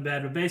Look Under the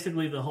Bed, but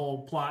basically the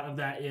whole plot of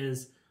that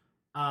is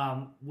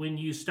when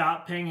you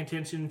stop paying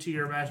attention to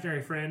your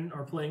imaginary friend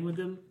or playing with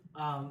them,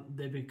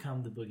 they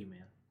become the boogeyman.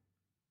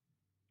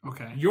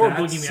 Okay. Your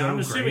That's boogeyman. so I'm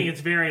assuming great. it's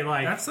very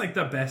like That's like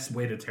the best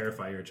way to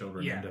terrify your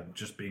children Yeah. into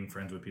just being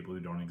friends with people who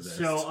don't exist.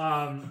 so.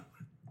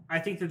 I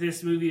think that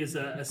this movie is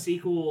a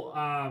sequel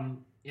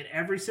in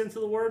every sense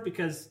of the word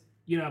because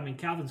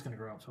Calvin's going to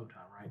grow up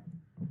sometime, right?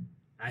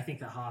 I think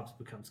that Hobbs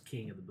becomes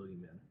king of the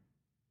boogeyman.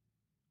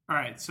 All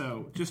right,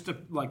 so just to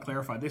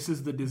clarify, this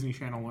is the Disney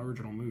Channel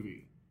original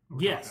movie.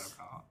 Yes.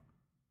 talking about.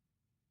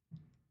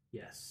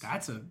 Yes.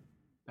 That's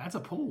a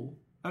pull.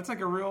 That's like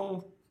a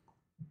real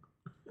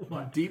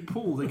What? deep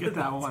pull to get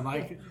that one,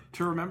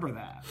 to remember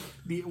that.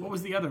 What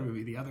was the other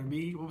movie? The Other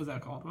Me? What was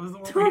that called? What was the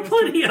one? There were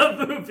plenty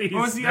of movies.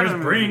 What was the There's other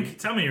Brink. movie?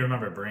 Tell me you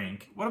remember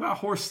Brink. What about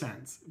Horse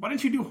Sense? Why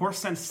didn't you do Horse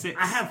Sense 6?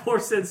 I have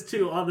Horse Sense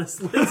 2 on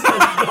this list of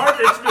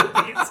garbage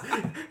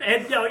movies.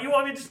 And no, you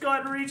want me to just go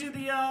ahead and read you the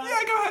Yeah,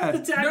 go ahead.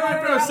 the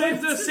tagline? No, of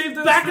save that? this. Save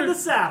this. Back for- in the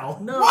saddle.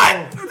 No.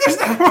 What? There's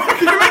no,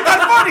 can you make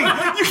that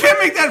funny? You can't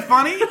make that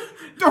funny.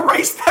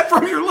 Erase that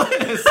from your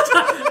list.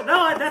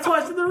 No, that's why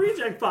it's in the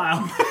reject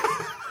pile.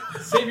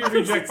 Save your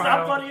reject It's file.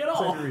 not funny at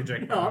all. Save your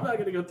reject No, file. I'm not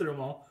going to go through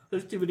them all.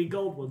 There's too many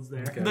gold ones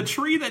there. Okay. The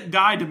tree that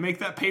died to make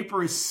that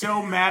paper is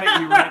so mad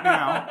at you right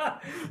now.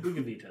 We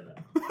can veto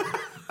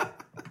that.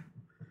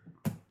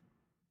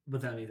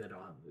 But that means I don't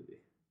have a movie.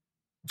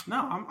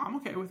 No, I'm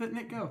okay with it.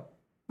 Nick, go.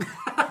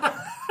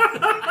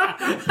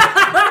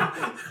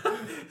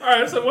 All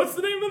right, so what's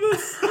the name of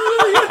this?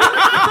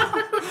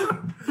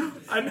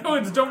 I know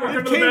it's Don't Look It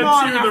Under the came Bed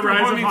on 2, The after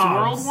Rise Boy of Meets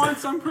Hobbs. World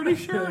once, I'm pretty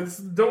sure. It's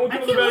Don't Look I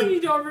Under can't the believe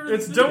you Bed. don't remember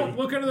It's this Don't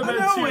movie. Look Under the I Bed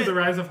know 2, it. The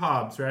Rise of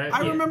Hobbs, right? I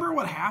remember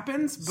what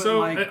happens, but So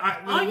like...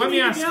 All you let me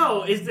need ask. to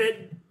know is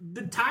that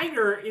the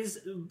tiger is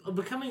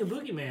becoming a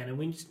boogeyman, and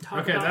we just talk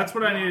Okay, about that's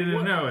what I needed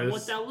to know is-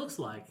 what that looks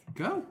like.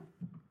 Go.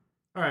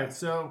 All right,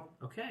 so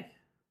Okay.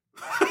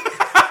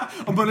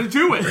 I'm gonna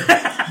do it.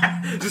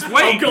 Just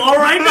wait. Go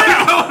right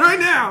now. Go right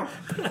now.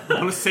 I'm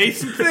gonna say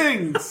some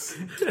things.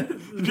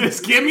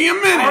 Just give me a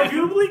minute.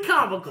 Arguably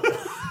comical.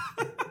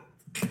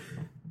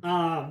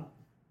 All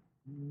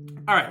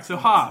right, so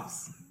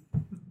Hobbs.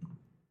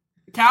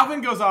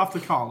 Calvin goes off to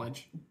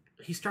college.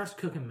 He starts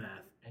cooking meth,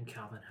 and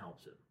Calvin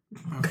helps him.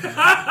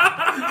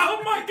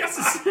 oh my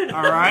god,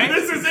 All right.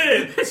 this is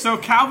it. So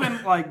Calvin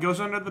goes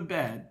under the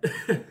bed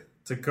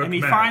To cook and he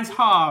meth. finds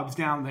Hobbs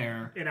down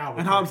there. In Albuquerque.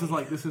 And Hobbs is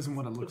like, "This isn't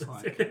what it looks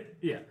like."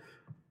 Yeah.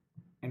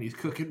 And he's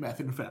cooking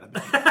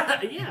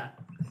methamphetamine. Yeah.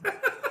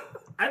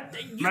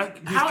 He's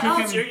How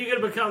else cooking- are you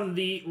going to become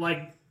the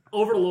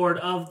overlord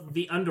of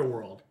the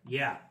underworld?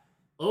 Yeah,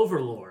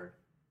 overlord.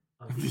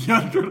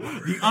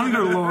 The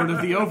underlord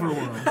of the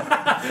overworld.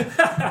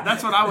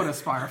 That's what I would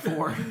aspire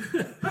for.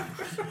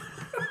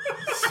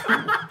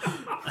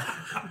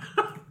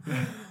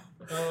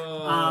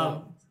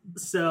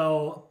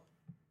 So,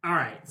 all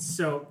right.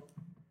 So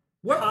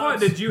What Hobbs- plot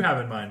did you have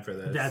in mind for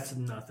this? that's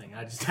nothing.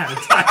 I just had a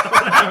title.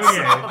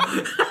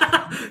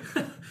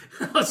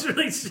 I was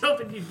really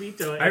hoping you'd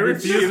veto it. I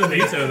refuse to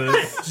veto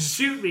this.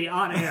 Shoot me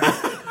on air.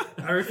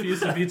 I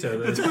refuse to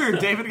veto It's this. weird.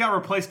 David got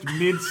replaced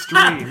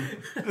midstream.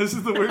 This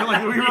is the weird.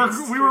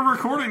 We were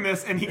recording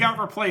this, and he got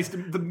replaced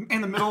in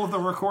the middle of the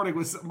recording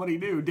with somebody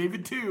new.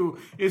 David 2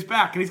 is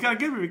back, and he's got a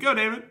good movie. Go,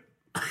 David.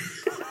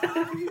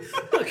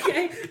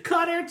 Okay,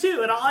 Con Air 2,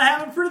 and all I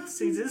have in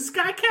parentheses is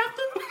Sky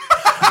Captain.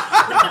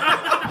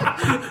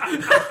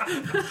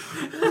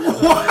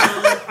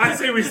 I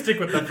say we stick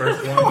with the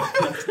first one.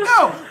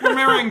 No, we're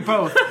marrying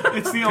both.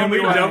 It's the Can only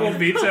we way. double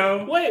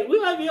veto? Wait, we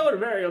might be able to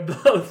marry them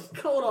both.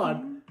 Hold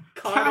on.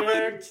 Con Calvin-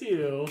 Air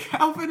 2.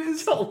 Calvin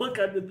is. Don't look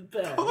under the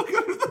bed. Look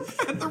under the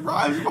bed. The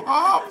Rise of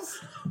Hobbs.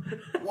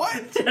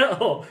 What?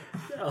 No.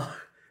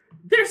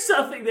 There's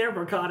something there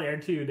for Con Air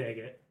 2, dang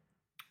it.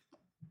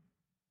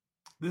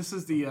 This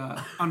is the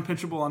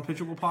Unpitchable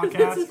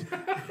podcast.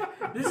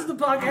 This is the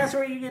podcast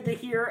where you get to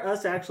hear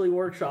us actually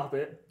workshop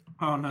it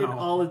Oh in no!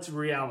 all its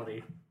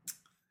reality.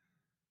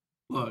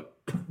 Look,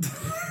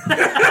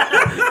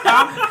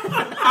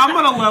 I'm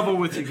gonna level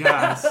with you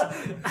guys.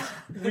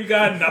 We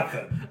got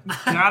nothing.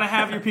 Gotta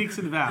have your peaks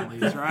and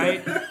valleys,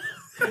 right?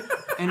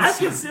 And I've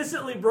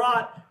consistently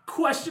brought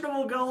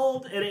questionable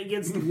gold, and it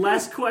gets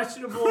less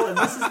questionable, and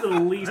this is the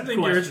least I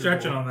think you're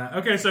stretching on that.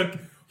 Okay, so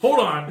hold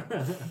on.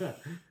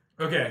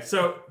 Okay,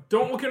 so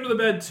Don't Look Under the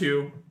Bed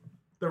 2,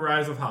 The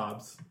Rise of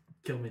Hobbs.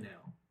 Kill me now.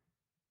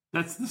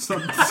 That's the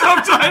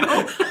subtitle.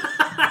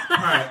 All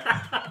right.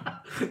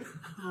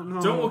 Oh,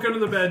 no. Don't Look Under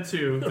the Bed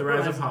 2, The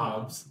Rise of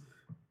Hobbs.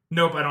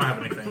 Nope, I don't have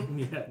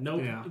anything. Yeah,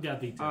 nope. Yeah. You got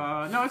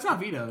vetoed. No, it's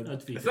not vetoed.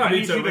 That's vetoed. It's not I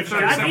need vetoed, you to but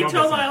Can I I'm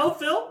veto up my own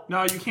film?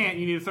 No, you can't.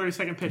 You need a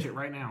 30-second pitch it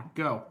right now.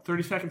 Go.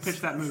 30-second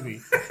pitch that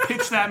movie.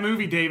 Pitch that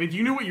movie, David.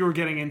 You knew what you were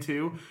getting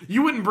into.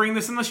 You wouldn't bring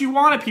this unless you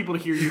wanted people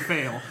to hear you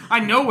fail.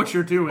 I know what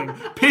you're doing.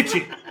 Pitch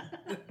it.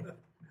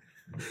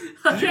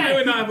 Did you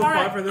really not have a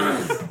plot for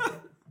this?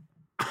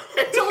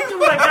 I told you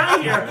when I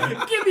got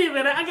here. Give me a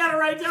minute. I gotta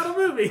write down a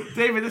movie.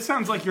 David, this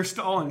sounds like you're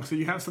stalling, so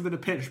you have something to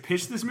pitch.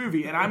 Pitch this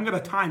movie, and I'm going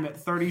to time it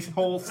 30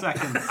 whole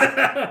seconds.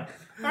 All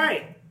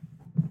right.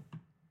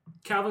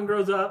 Calvin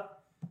grows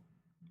up,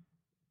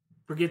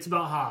 forgets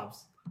about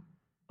Hobbs.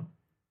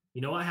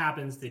 You know what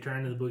happens? They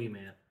turn into the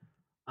boogeyman.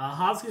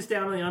 Hobbs gets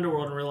down in the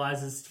underworld and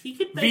realizes he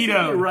could basically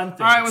Veto. run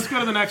things. All right, let's go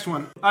to the next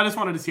one. I just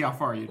wanted to see how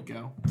far you'd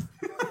go.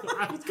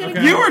 I was gonna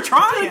Okay. You were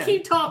trying.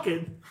 keep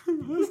talking.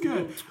 That's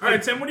good. All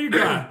right, Tim, what do you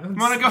got? I'm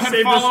gonna go ahead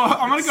and follow.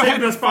 I'm gonna go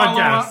ahead and follow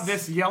podcast. up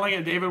this yelling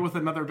at David with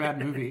another bad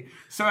movie.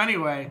 So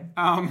anyway,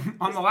 on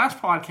the last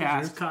Is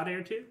podcast, Cod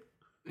Air too?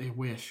 I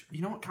wish.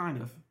 You know what?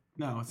 Kind of.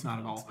 No, it's not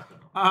at all.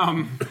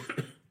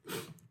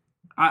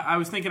 I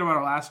was thinking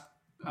about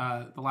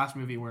the last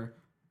movie where,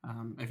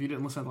 if you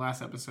didn't listen to the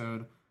last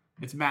episode,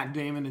 it's Matt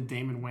Damon and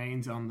Damon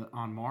Wayans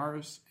on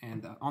Mars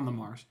and on the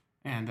Mars,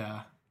 and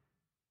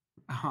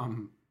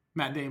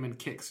Matt Damon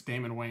kicks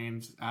Damon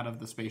Wayans out of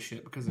the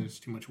spaceship because there's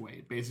too much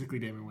weight. Basically,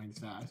 Damon Wayans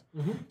dies.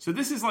 Mm-hmm. So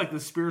this is like the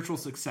spiritual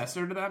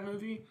successor to that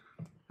movie.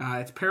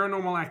 It's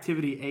Paranormal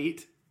Activity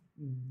 8,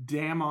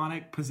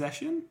 Demonic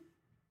Possession.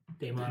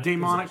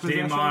 Demonic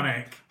possession.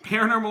 Demonic.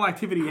 Paranormal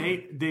Activity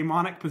 8,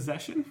 Demonic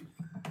Possession.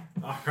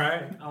 All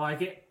right. I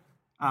like it.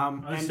 Go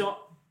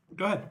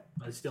ahead.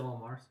 Are they still on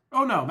Mars?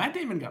 Oh no, Matt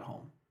Damon got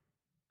home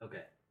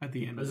Okay. at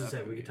the end I was of gonna that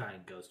say we movie. could tie in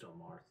Ghost on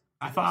Mars.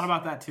 I thought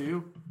about that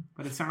too,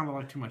 but it sounded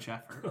like too much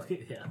effort.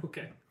 Okay. Yeah.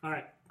 Okay. All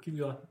right. Keep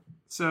going.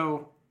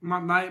 So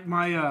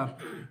my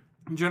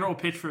general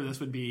pitch for this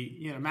would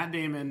be, Matt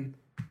Damon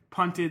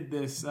punted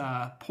this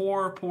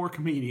poor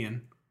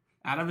comedian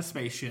out of a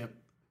spaceship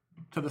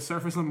to the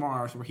surface of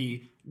Mars, where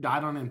he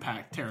died on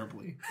impact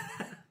terribly,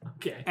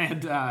 Okay.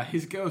 and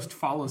his ghost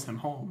follows him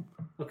home.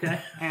 Okay.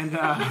 And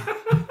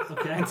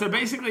Okay. and so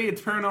basically, it's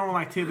Paranormal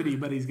Activity,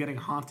 but he's getting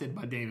haunted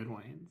by David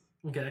Wayans.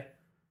 Okay.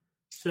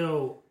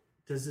 So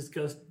does this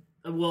ghost?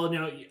 Well,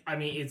 no. I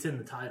mean, it's in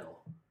the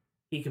title.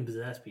 He can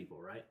possess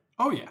people, right?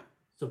 Oh yeah,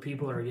 So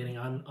people are getting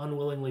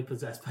unwillingly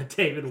possessed by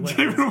David Wayne.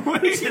 David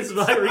Wayans. Which is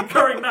my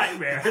recurring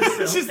nightmare.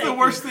 This is the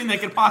worst thing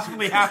that could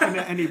possibly happen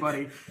to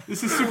anybody.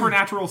 This is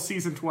Supernatural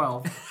season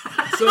 12.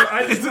 So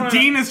I just The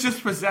Dean is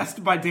just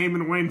possessed by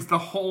Damon Wayans the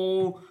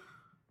whole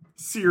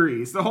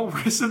series, the whole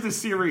rest of the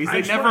series.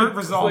 They never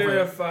resolve it.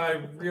 Clarify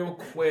real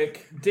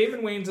quick.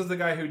 Damon Wayans is the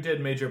guy who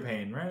did Major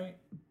Pain, right?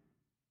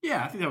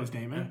 Yeah, I think that was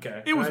Damon.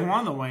 Okay. It was Right. one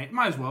of the Wayans.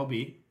 Might as well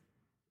be.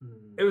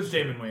 It was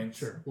Damon Wayans.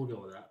 Sure, we'll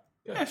go with that.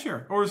 Yeah,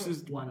 sure. Or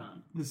his Why not?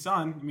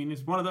 son. I mean,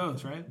 it's one of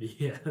those, right?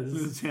 Yeah, this It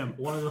was is him.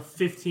 one of the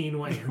 15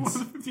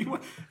 Wayans.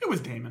 It was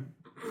Damon.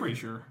 Pretty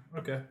sure.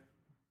 Okay.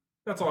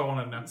 That's all I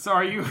wanted to know. So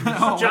are you...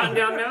 Jotting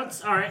down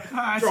notes? All right.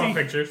 I Drawing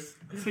see. pictures.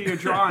 So you're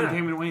drawing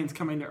Damon Wayans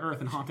coming to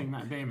Earth and haunting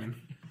Matt Damon.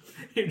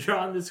 You're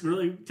drawing this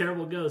really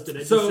terrible ghost and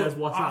it So, just says,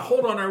 what's up?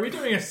 hold on. Are we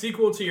doing a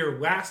sequel to your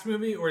last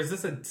movie, or is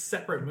this a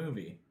separate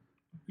movie?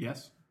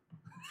 Yes.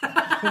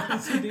 Why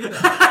does he do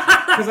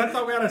that? Because I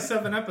thought we had a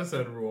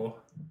 7-episode rule.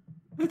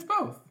 It's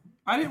both.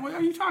 What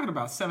are you talking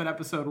about?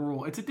 7-episode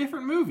rule. It's a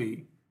different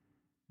movie.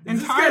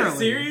 Is Entirely. this guy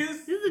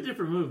serious? This is a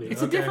different movie.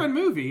 It's a different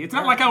movie. It's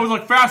not like I was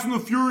like Fast and the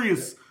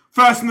Furious.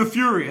 Fast and the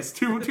Furious.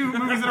 Two movies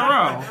in a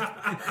row.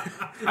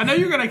 I know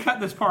you're going to cut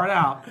this part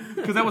out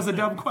because that was a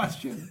dumb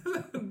question.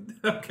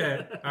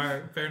 Okay. All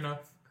right. Fair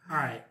enough. All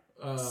right.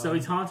 So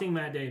he's haunting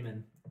Matt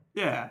Damon.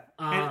 Yeah.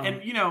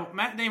 And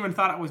Matt Damon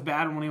thought it was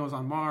bad when he was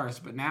on Mars,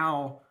 but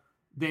now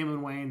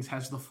Damon Wayans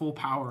has the full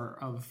power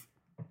of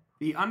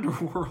the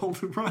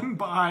UnderWorld run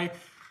by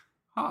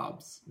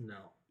Hobbs. No.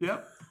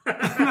 Yep. So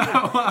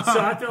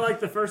I feel like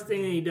the first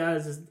thing that he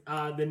does is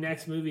the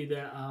next movie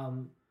that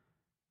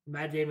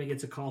Matt Damon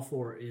gets a call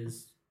for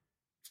is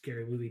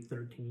Scary Movie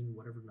 13,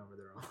 whatever number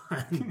they're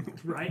on.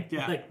 Right?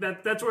 Yeah. Like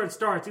that's where it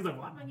starts. He's like,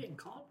 why am I getting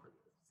called for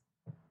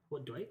this?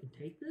 What, do I even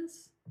take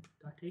this?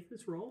 Do I take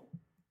this role?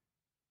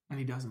 And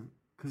he doesn't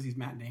because he's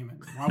Matt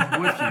Damon. Why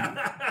would he?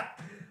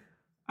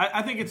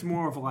 I think it's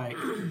more of like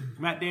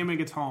Matt Damon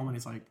gets home and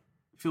he's like,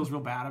 feels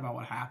real bad about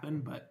what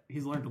happened, but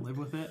he's learned to live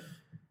with it.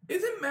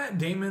 Isn't Matt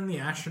Damon the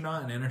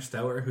astronaut in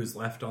Interstellar who's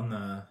left on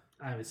the...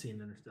 I haven't seen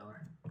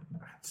Interstellar.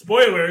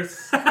 Spoilers!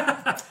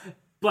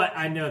 But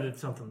I know that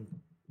something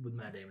with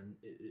Matt Damon,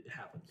 it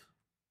happened.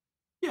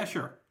 Yeah,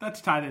 sure. That's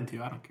tied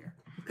into. I don't care.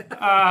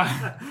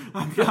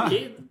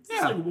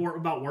 It's like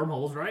about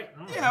wormholes, right? I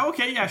don't know. Yeah,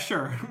 okay, yeah,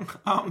 sure.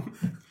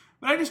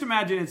 But I just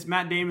imagine it's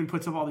Matt Damon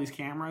puts up all these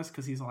cameras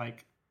because he's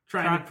like...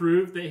 Trying to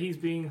prove that he's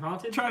being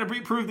haunted? Trying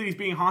to prove that he's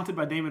being haunted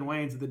by Damon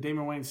Wayans, that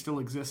Damon Wayans still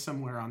exists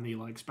somewhere on the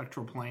like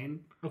spectral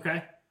plane.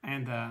 Okay.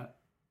 And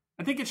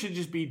I think it should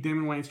just be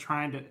Damon Wayans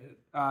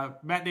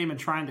Matt Damon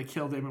trying to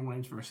kill Damon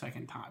Wayans for a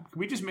second time. Can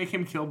we just make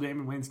him kill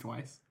Damon Wayans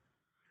twice?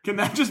 Can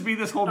that just be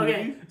this whole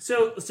movie?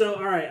 So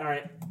all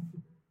right.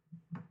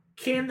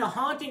 Can the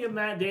haunting of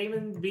Matt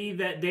Damon be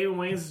that Damon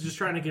Wayans is just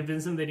trying to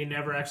convince him that he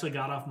never actually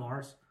got off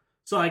Mars?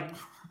 So like.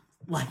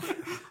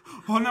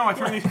 Oh no! I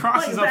turned these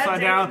crosses upside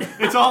down.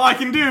 It's all I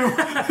can do.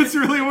 It's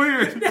really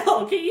weird.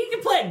 No, you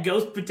can plant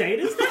ghost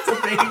potatoes. That's a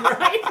thing,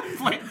 right?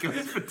 Plant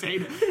ghost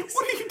potatoes.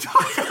 What are you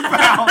talking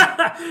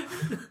about?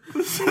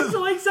 So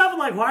like something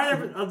like, why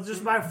are there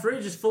just my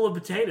fridge is full of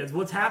potatoes?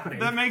 What's happening?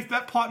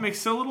 That plot makes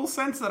so little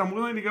sense that I'm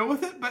willing to go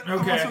with it, but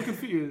I'm also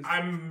confused.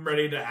 I'm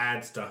ready to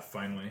add stuff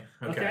finally.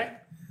 Okay.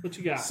 What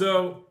you got?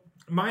 So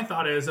my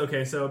thought is,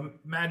 so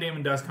Matt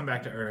Damon does come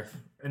back to Earth.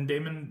 And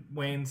Damon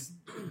Wayans'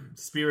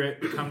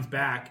 spirit comes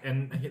back,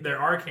 and there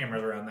are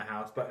cameras around the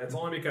house, but it's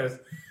only because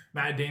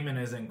Matt Damon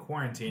is in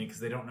quarantine because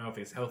they don't know if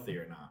he's healthy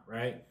or not,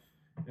 right?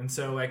 And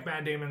so, like,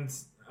 Matt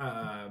Damon's,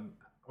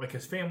 like,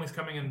 his family's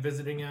coming and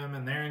visiting him,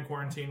 and they're in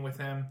quarantine with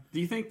him. Do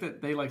you think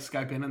that they, like,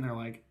 Skype in and they're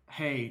like,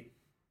 hey,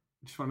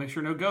 just want to make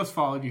sure no ghosts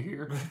followed you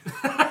here?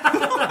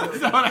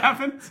 Is that what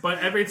happens? But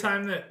every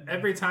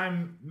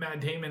time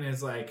Matt Damon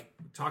is, like,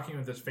 talking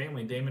with his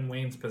family, Damon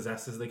Wayans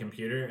possesses the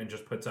computer and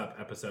just puts up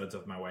episodes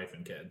of My Wife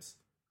and Kids.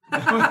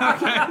 Okay.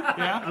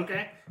 Yeah.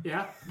 Okay.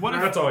 Yeah.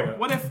 That's all I got.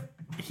 What if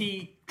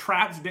he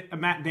traps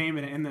Matt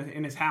Damon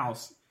in his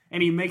house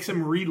and he makes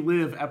him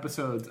relive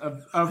episodes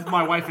of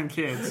My Wife and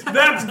Kids?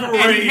 That's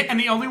great. And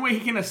the only way he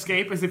can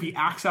escape is if he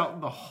acts out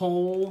the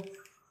whole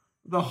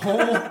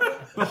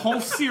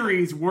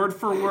series word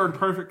for word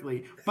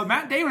perfectly. But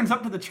Matt Damon's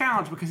up to the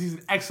challenge because he's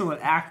an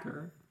excellent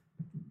actor.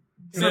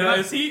 So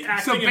is he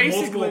acting in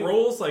multiple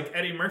roles, like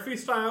Eddie Murphy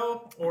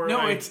style? Or no,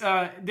 like... it's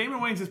Damon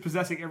Wayans is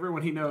possessing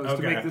everyone he knows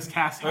to make this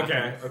cast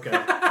happen. Okay.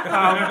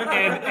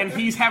 And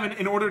he's having,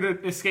 in order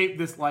to escape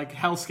this like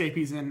hellscape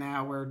he's in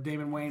now, where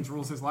Damon Wayans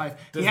rules his life.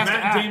 Does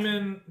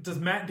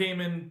Matt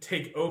Damon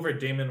take over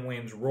Damon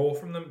Wayans' role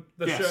from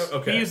the show?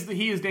 Okay,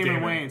 he is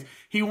Damon Wayans.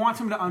 He wants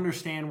him to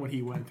understand what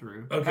he went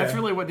through. Okay. That's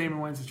really what Damon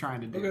Wayans is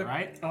trying to do,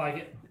 right? I like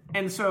it.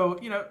 And so,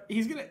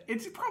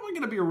 it's probably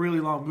going to be a really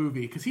long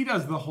movie because he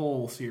does the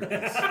whole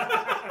series.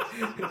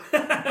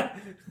 How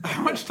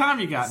much time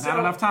you got? Not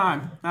enough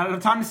time. Not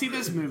enough time to see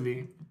this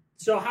movie.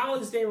 So how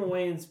is Damon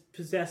Wayans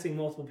possessing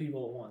multiple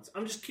people at once?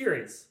 I'm just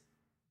curious.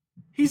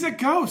 He's a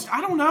ghost. I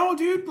don't know,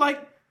 dude.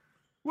 Like,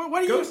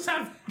 what do ghosts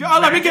have?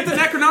 Let me get the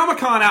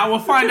Necronomicon out. We'll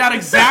find out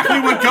exactly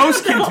what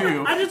ghosts can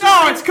do.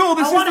 It's cool.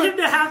 I want him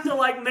to have to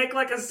like make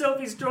like a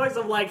Sophie's Choice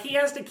of like he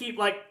has to keep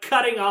like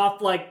cutting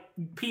off like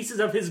pieces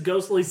of his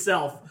ghostly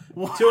self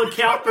to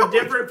account for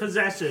different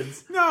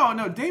possessions.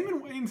 No, Damon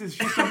Wayans is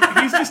he's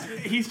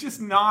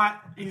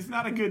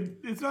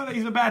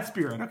a bad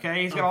spirit,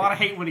 okay? He's got a lot of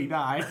hate when he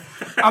died.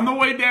 On the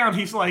way down,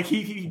 he's like,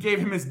 he gave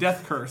him his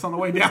death curse. On the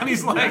way down,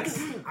 he's like,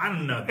 I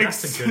don't know,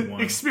 that's a good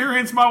one.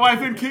 Experience my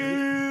wife and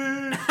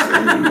kids.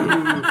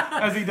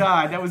 As he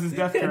died, that was his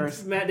death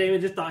curse. Matt Damon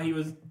just thought he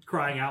was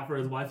crying out for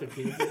his wife and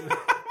kids.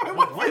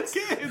 What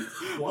kids?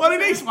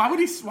 Why would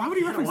he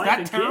reference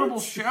that terrible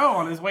show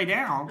on his way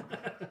down?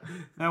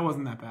 That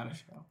wasn't that bad a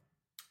show.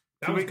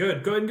 That was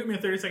good. Go ahead and give me a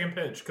 30-second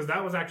pitch, because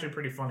that was actually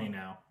pretty funny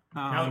now.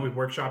 Now that we've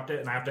workshopped it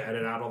and I have to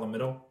edit out all the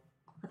middle.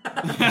 Now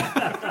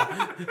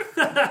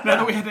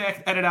that we had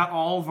to edit out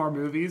all of our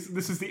movies,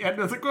 this is the end.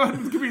 I was like, go ahead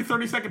and give me a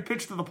 30-second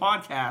pitch to the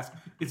podcast.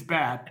 It's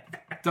bad.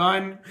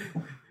 Done.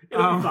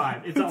 It'll be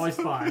fine. It's always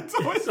fine. It's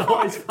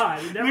always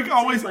fine. Nick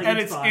always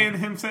edits in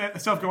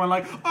himself going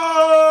like,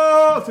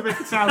 oh, to make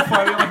it sound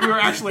funny, like we were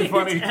actually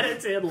funny. He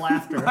edits in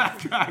laughter.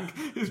 Laugh track.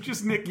 It's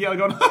just Nick yelling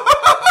going,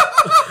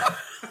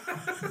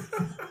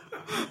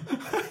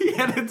 he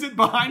edits it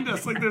behind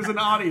us like there's an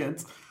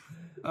audience.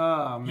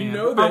 Oh, man. You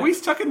know that... Are we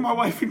stuck in My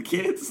Wife and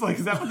Kids? Like,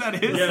 is that what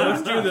that is? Yeah,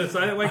 let's do this.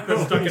 I like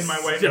the stuck in My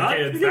Wife and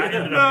Kids. That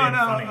ended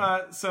up being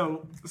funny.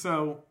 So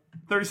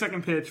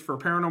 30-second pitch for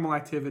Paranormal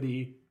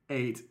Activity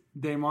 8.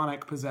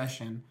 Demonic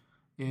Possession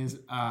is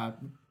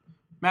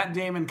Matt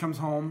Damon comes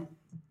home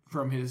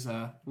from his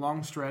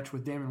long stretch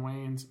with Damon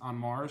Wayans on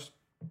Mars,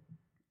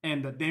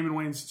 and Damon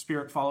Wayans'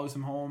 spirit follows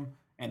him home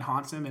and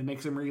haunts him and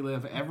makes him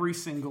relive every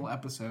single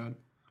episode,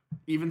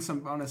 even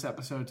some bonus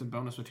episodes and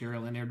bonus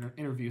material and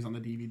interviews on the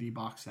DVD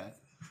box set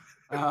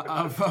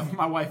of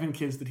My Wife and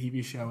Kids, the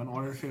TV show, in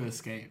order to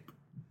escape.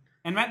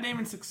 And Matt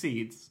Damon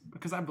succeeds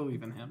because I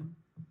believe in him.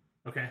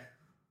 Okay,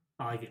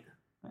 I like it.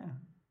 Yeah.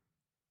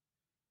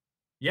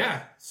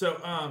 Yeah,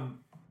 so,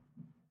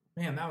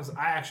 man, I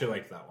actually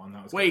liked that one.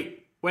 That was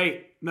Wait.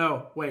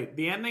 The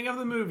ending of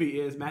the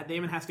movie is Matt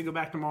Damon has to go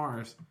back to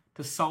Mars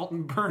to salt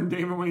and burn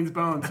Damon Wayans'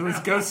 bones so his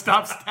ghost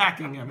stops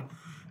attacking him.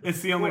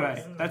 It's the only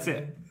way. That's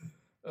it.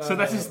 So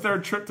that's his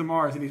third trip to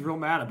Mars, and he's real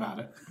mad about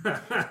it.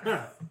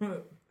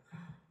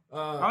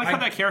 I like how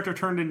that character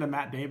turned into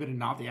Matt Damon and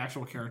not the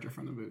actual character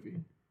from the movie.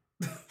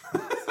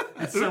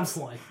 At some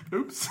point.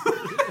 Oops.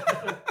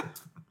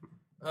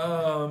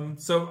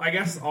 So I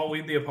guess I'll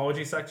lead the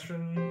apology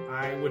section.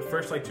 I would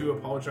first like to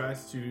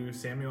apologize to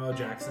Samuel L.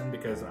 Jackson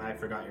because I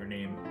forgot your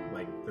name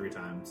like 3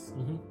 times.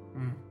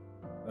 Mm-hmm.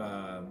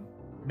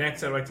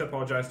 Next, I'd like to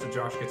apologize to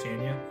Josh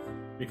Catania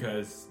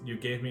because you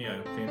gave me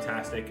a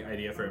fantastic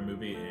idea for a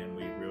movie, and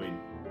we really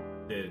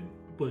did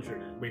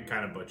Butchered it. We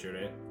kind of butchered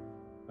it.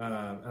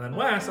 And then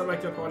last, I'd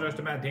like to apologize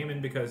to Matt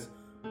Damon because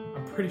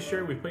I'm pretty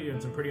sure we put you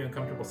in some pretty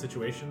uncomfortable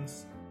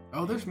situations.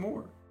 Oh, there's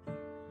more.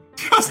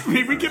 Trust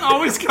me, we can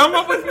always come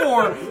up with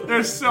more.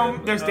 There's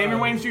Damon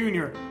Wayans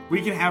Jr.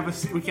 We can have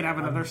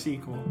another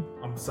sequel.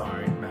 I'm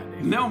sorry, Matt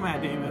Damon. No,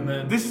 Matt Damon. And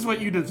then, this is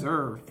what you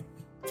deserve.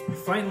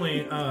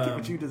 Finally, get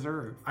what you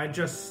deserve. I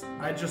just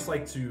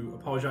like to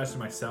apologize to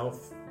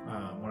myself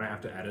when I have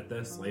to edit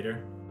this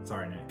later.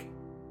 Sorry, Nick.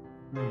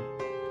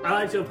 I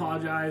like to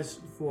apologize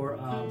for.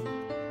 I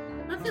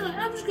feel like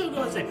I'm just gonna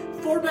go and say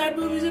 4 bad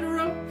movies in a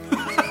row.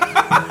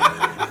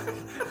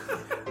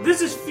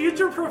 This is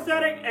future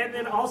prophetic and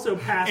then also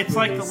past. It's movies,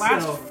 like the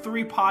last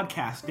 3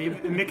 podcasts.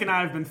 Nick and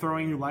I have been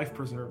throwing you life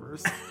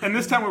preservers, and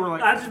this time we were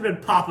like, I've just been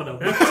popping them,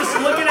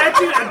 just looking at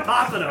you and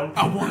popping them.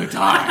 I want to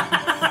die.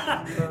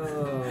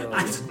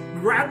 I just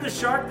grabbed the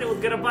shark that was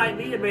gonna bite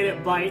me and made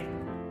it bite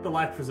the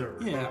life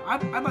preserver. Yeah,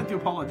 I'd like to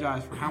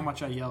apologize for how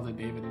much I yelled at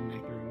David and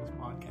Nick during this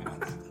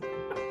podcast.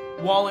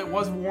 While it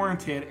was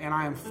warranted, and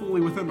I am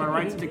fully within my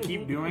rights to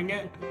keep doing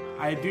it,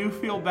 I do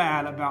feel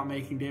bad about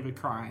making David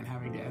cry and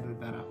having to edit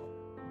that out.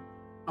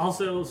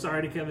 Also,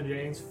 sorry to Kevin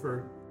James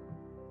for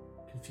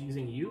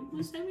confusing you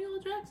with Samuel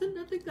L. Jackson.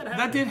 I think that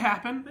happened. That did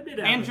happen.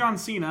 And John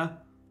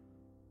Cena.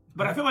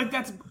 But I feel like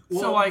that's... that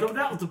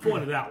was the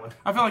point of that one.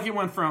 I feel like it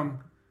went from...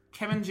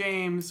 Kevin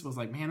James was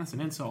like, man, that's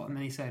an insult. And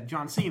then he said,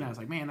 John Cena. I was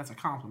like, man, that's a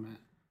compliment.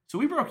 So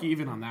we broke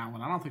even on that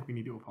one. I don't think we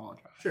need to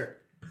apologize. Sure.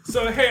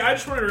 So, hey, I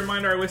just wanted to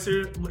remind our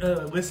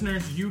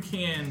listeners, you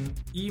can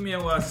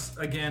email us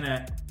again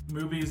at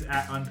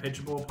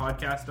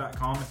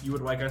movies@unpitchablepodcast.com if you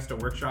would like us to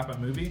workshop a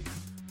movie.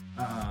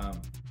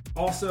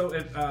 Also,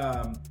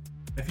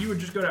 if you would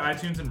just go to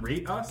iTunes and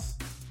rate us.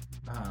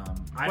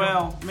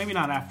 Maybe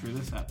not after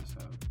this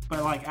episode,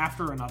 but like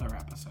after another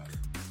episode.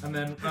 And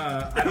then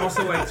I'd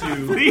also like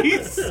to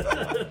please.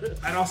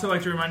 I'd also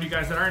like to remind you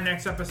guys that our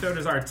next episode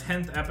is our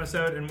 10th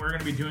episode, and we're going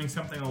to be doing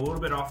something a little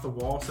bit off the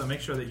wall. So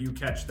make sure that you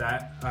catch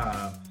that.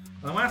 And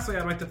then lastly,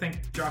 I'd like to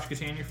thank Josh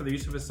Catania for the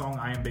use of his song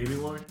 "I Am Baby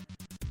Lord."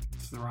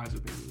 It's the rise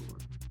of Baby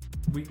Lord.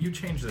 You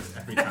change this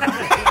every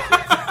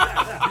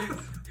time.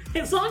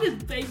 His song is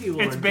Baby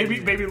Lord. It's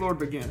Baby Lord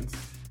Begins.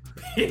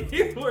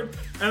 Lord.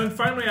 And then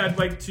finally, I'd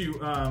like to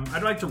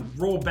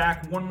roll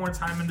back one more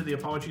time into the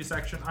apology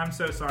section. I'm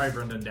so sorry,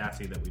 Brendan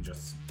Dassey, that we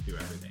just do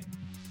everything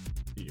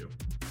to you.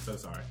 So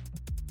sorry.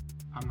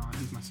 I'm not.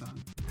 He's my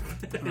son.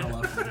 I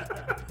love him.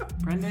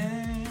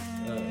 Brendan.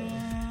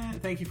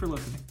 Thank you for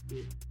listening.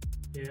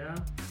 Yeah.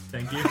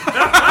 Thank you. All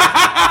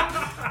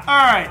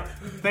right.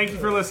 Thank you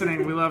for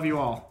listening. We love you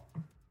all.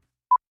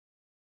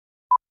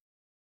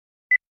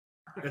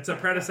 Its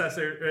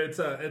predecessor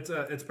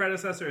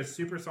is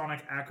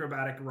supersonic,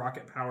 acrobatic,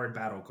 rocket-powered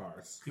battle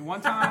cars.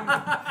 One time,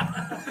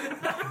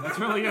 that's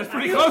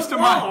pretty close to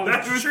my.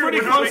 That's true.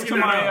 Pretty close to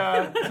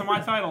my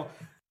title.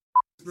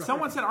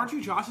 Someone said, "Aren't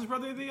you Josh's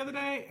brother?" the other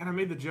day, and I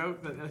made the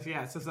joke that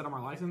it says that on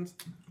my license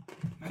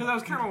because I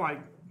was kind of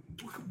like,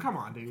 "Come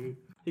on, dude."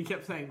 He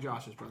kept saying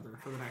Josh's brother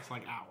for the next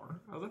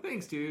hour. I was like,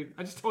 "Thanks, dude.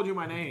 I just told you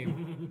my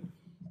name."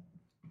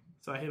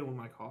 So I hit him with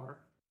my car.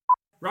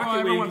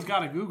 Everyone's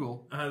got a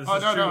Google. No. It's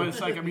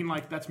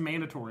that's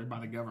mandatory by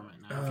the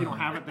government now. If you don't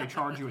have it, they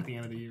charge you at the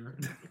end of the year.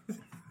 It's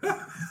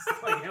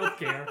like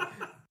healthcare.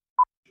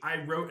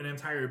 I wrote an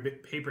entire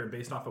paper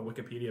based off a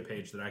Wikipedia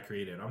page that I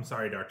created. I'm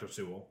sorry, Dr.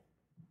 Sewell.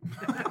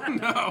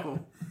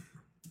 No.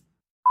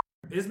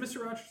 Is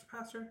Mr. Rogers a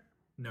pastor?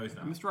 No, he's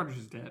not. Mr. Rogers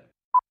is dead.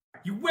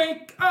 You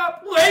wake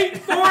up late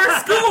for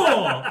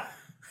school!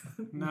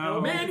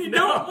 No. Man, you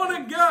don't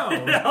want to go.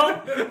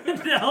 No.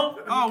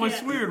 Oh,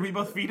 it's weird. We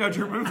both vetoed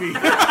your movie.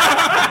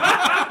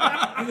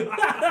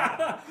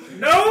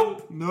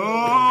 Nope.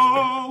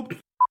 No.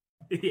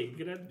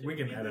 We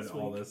can edit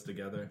all this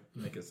together,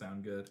 make it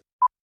sound good.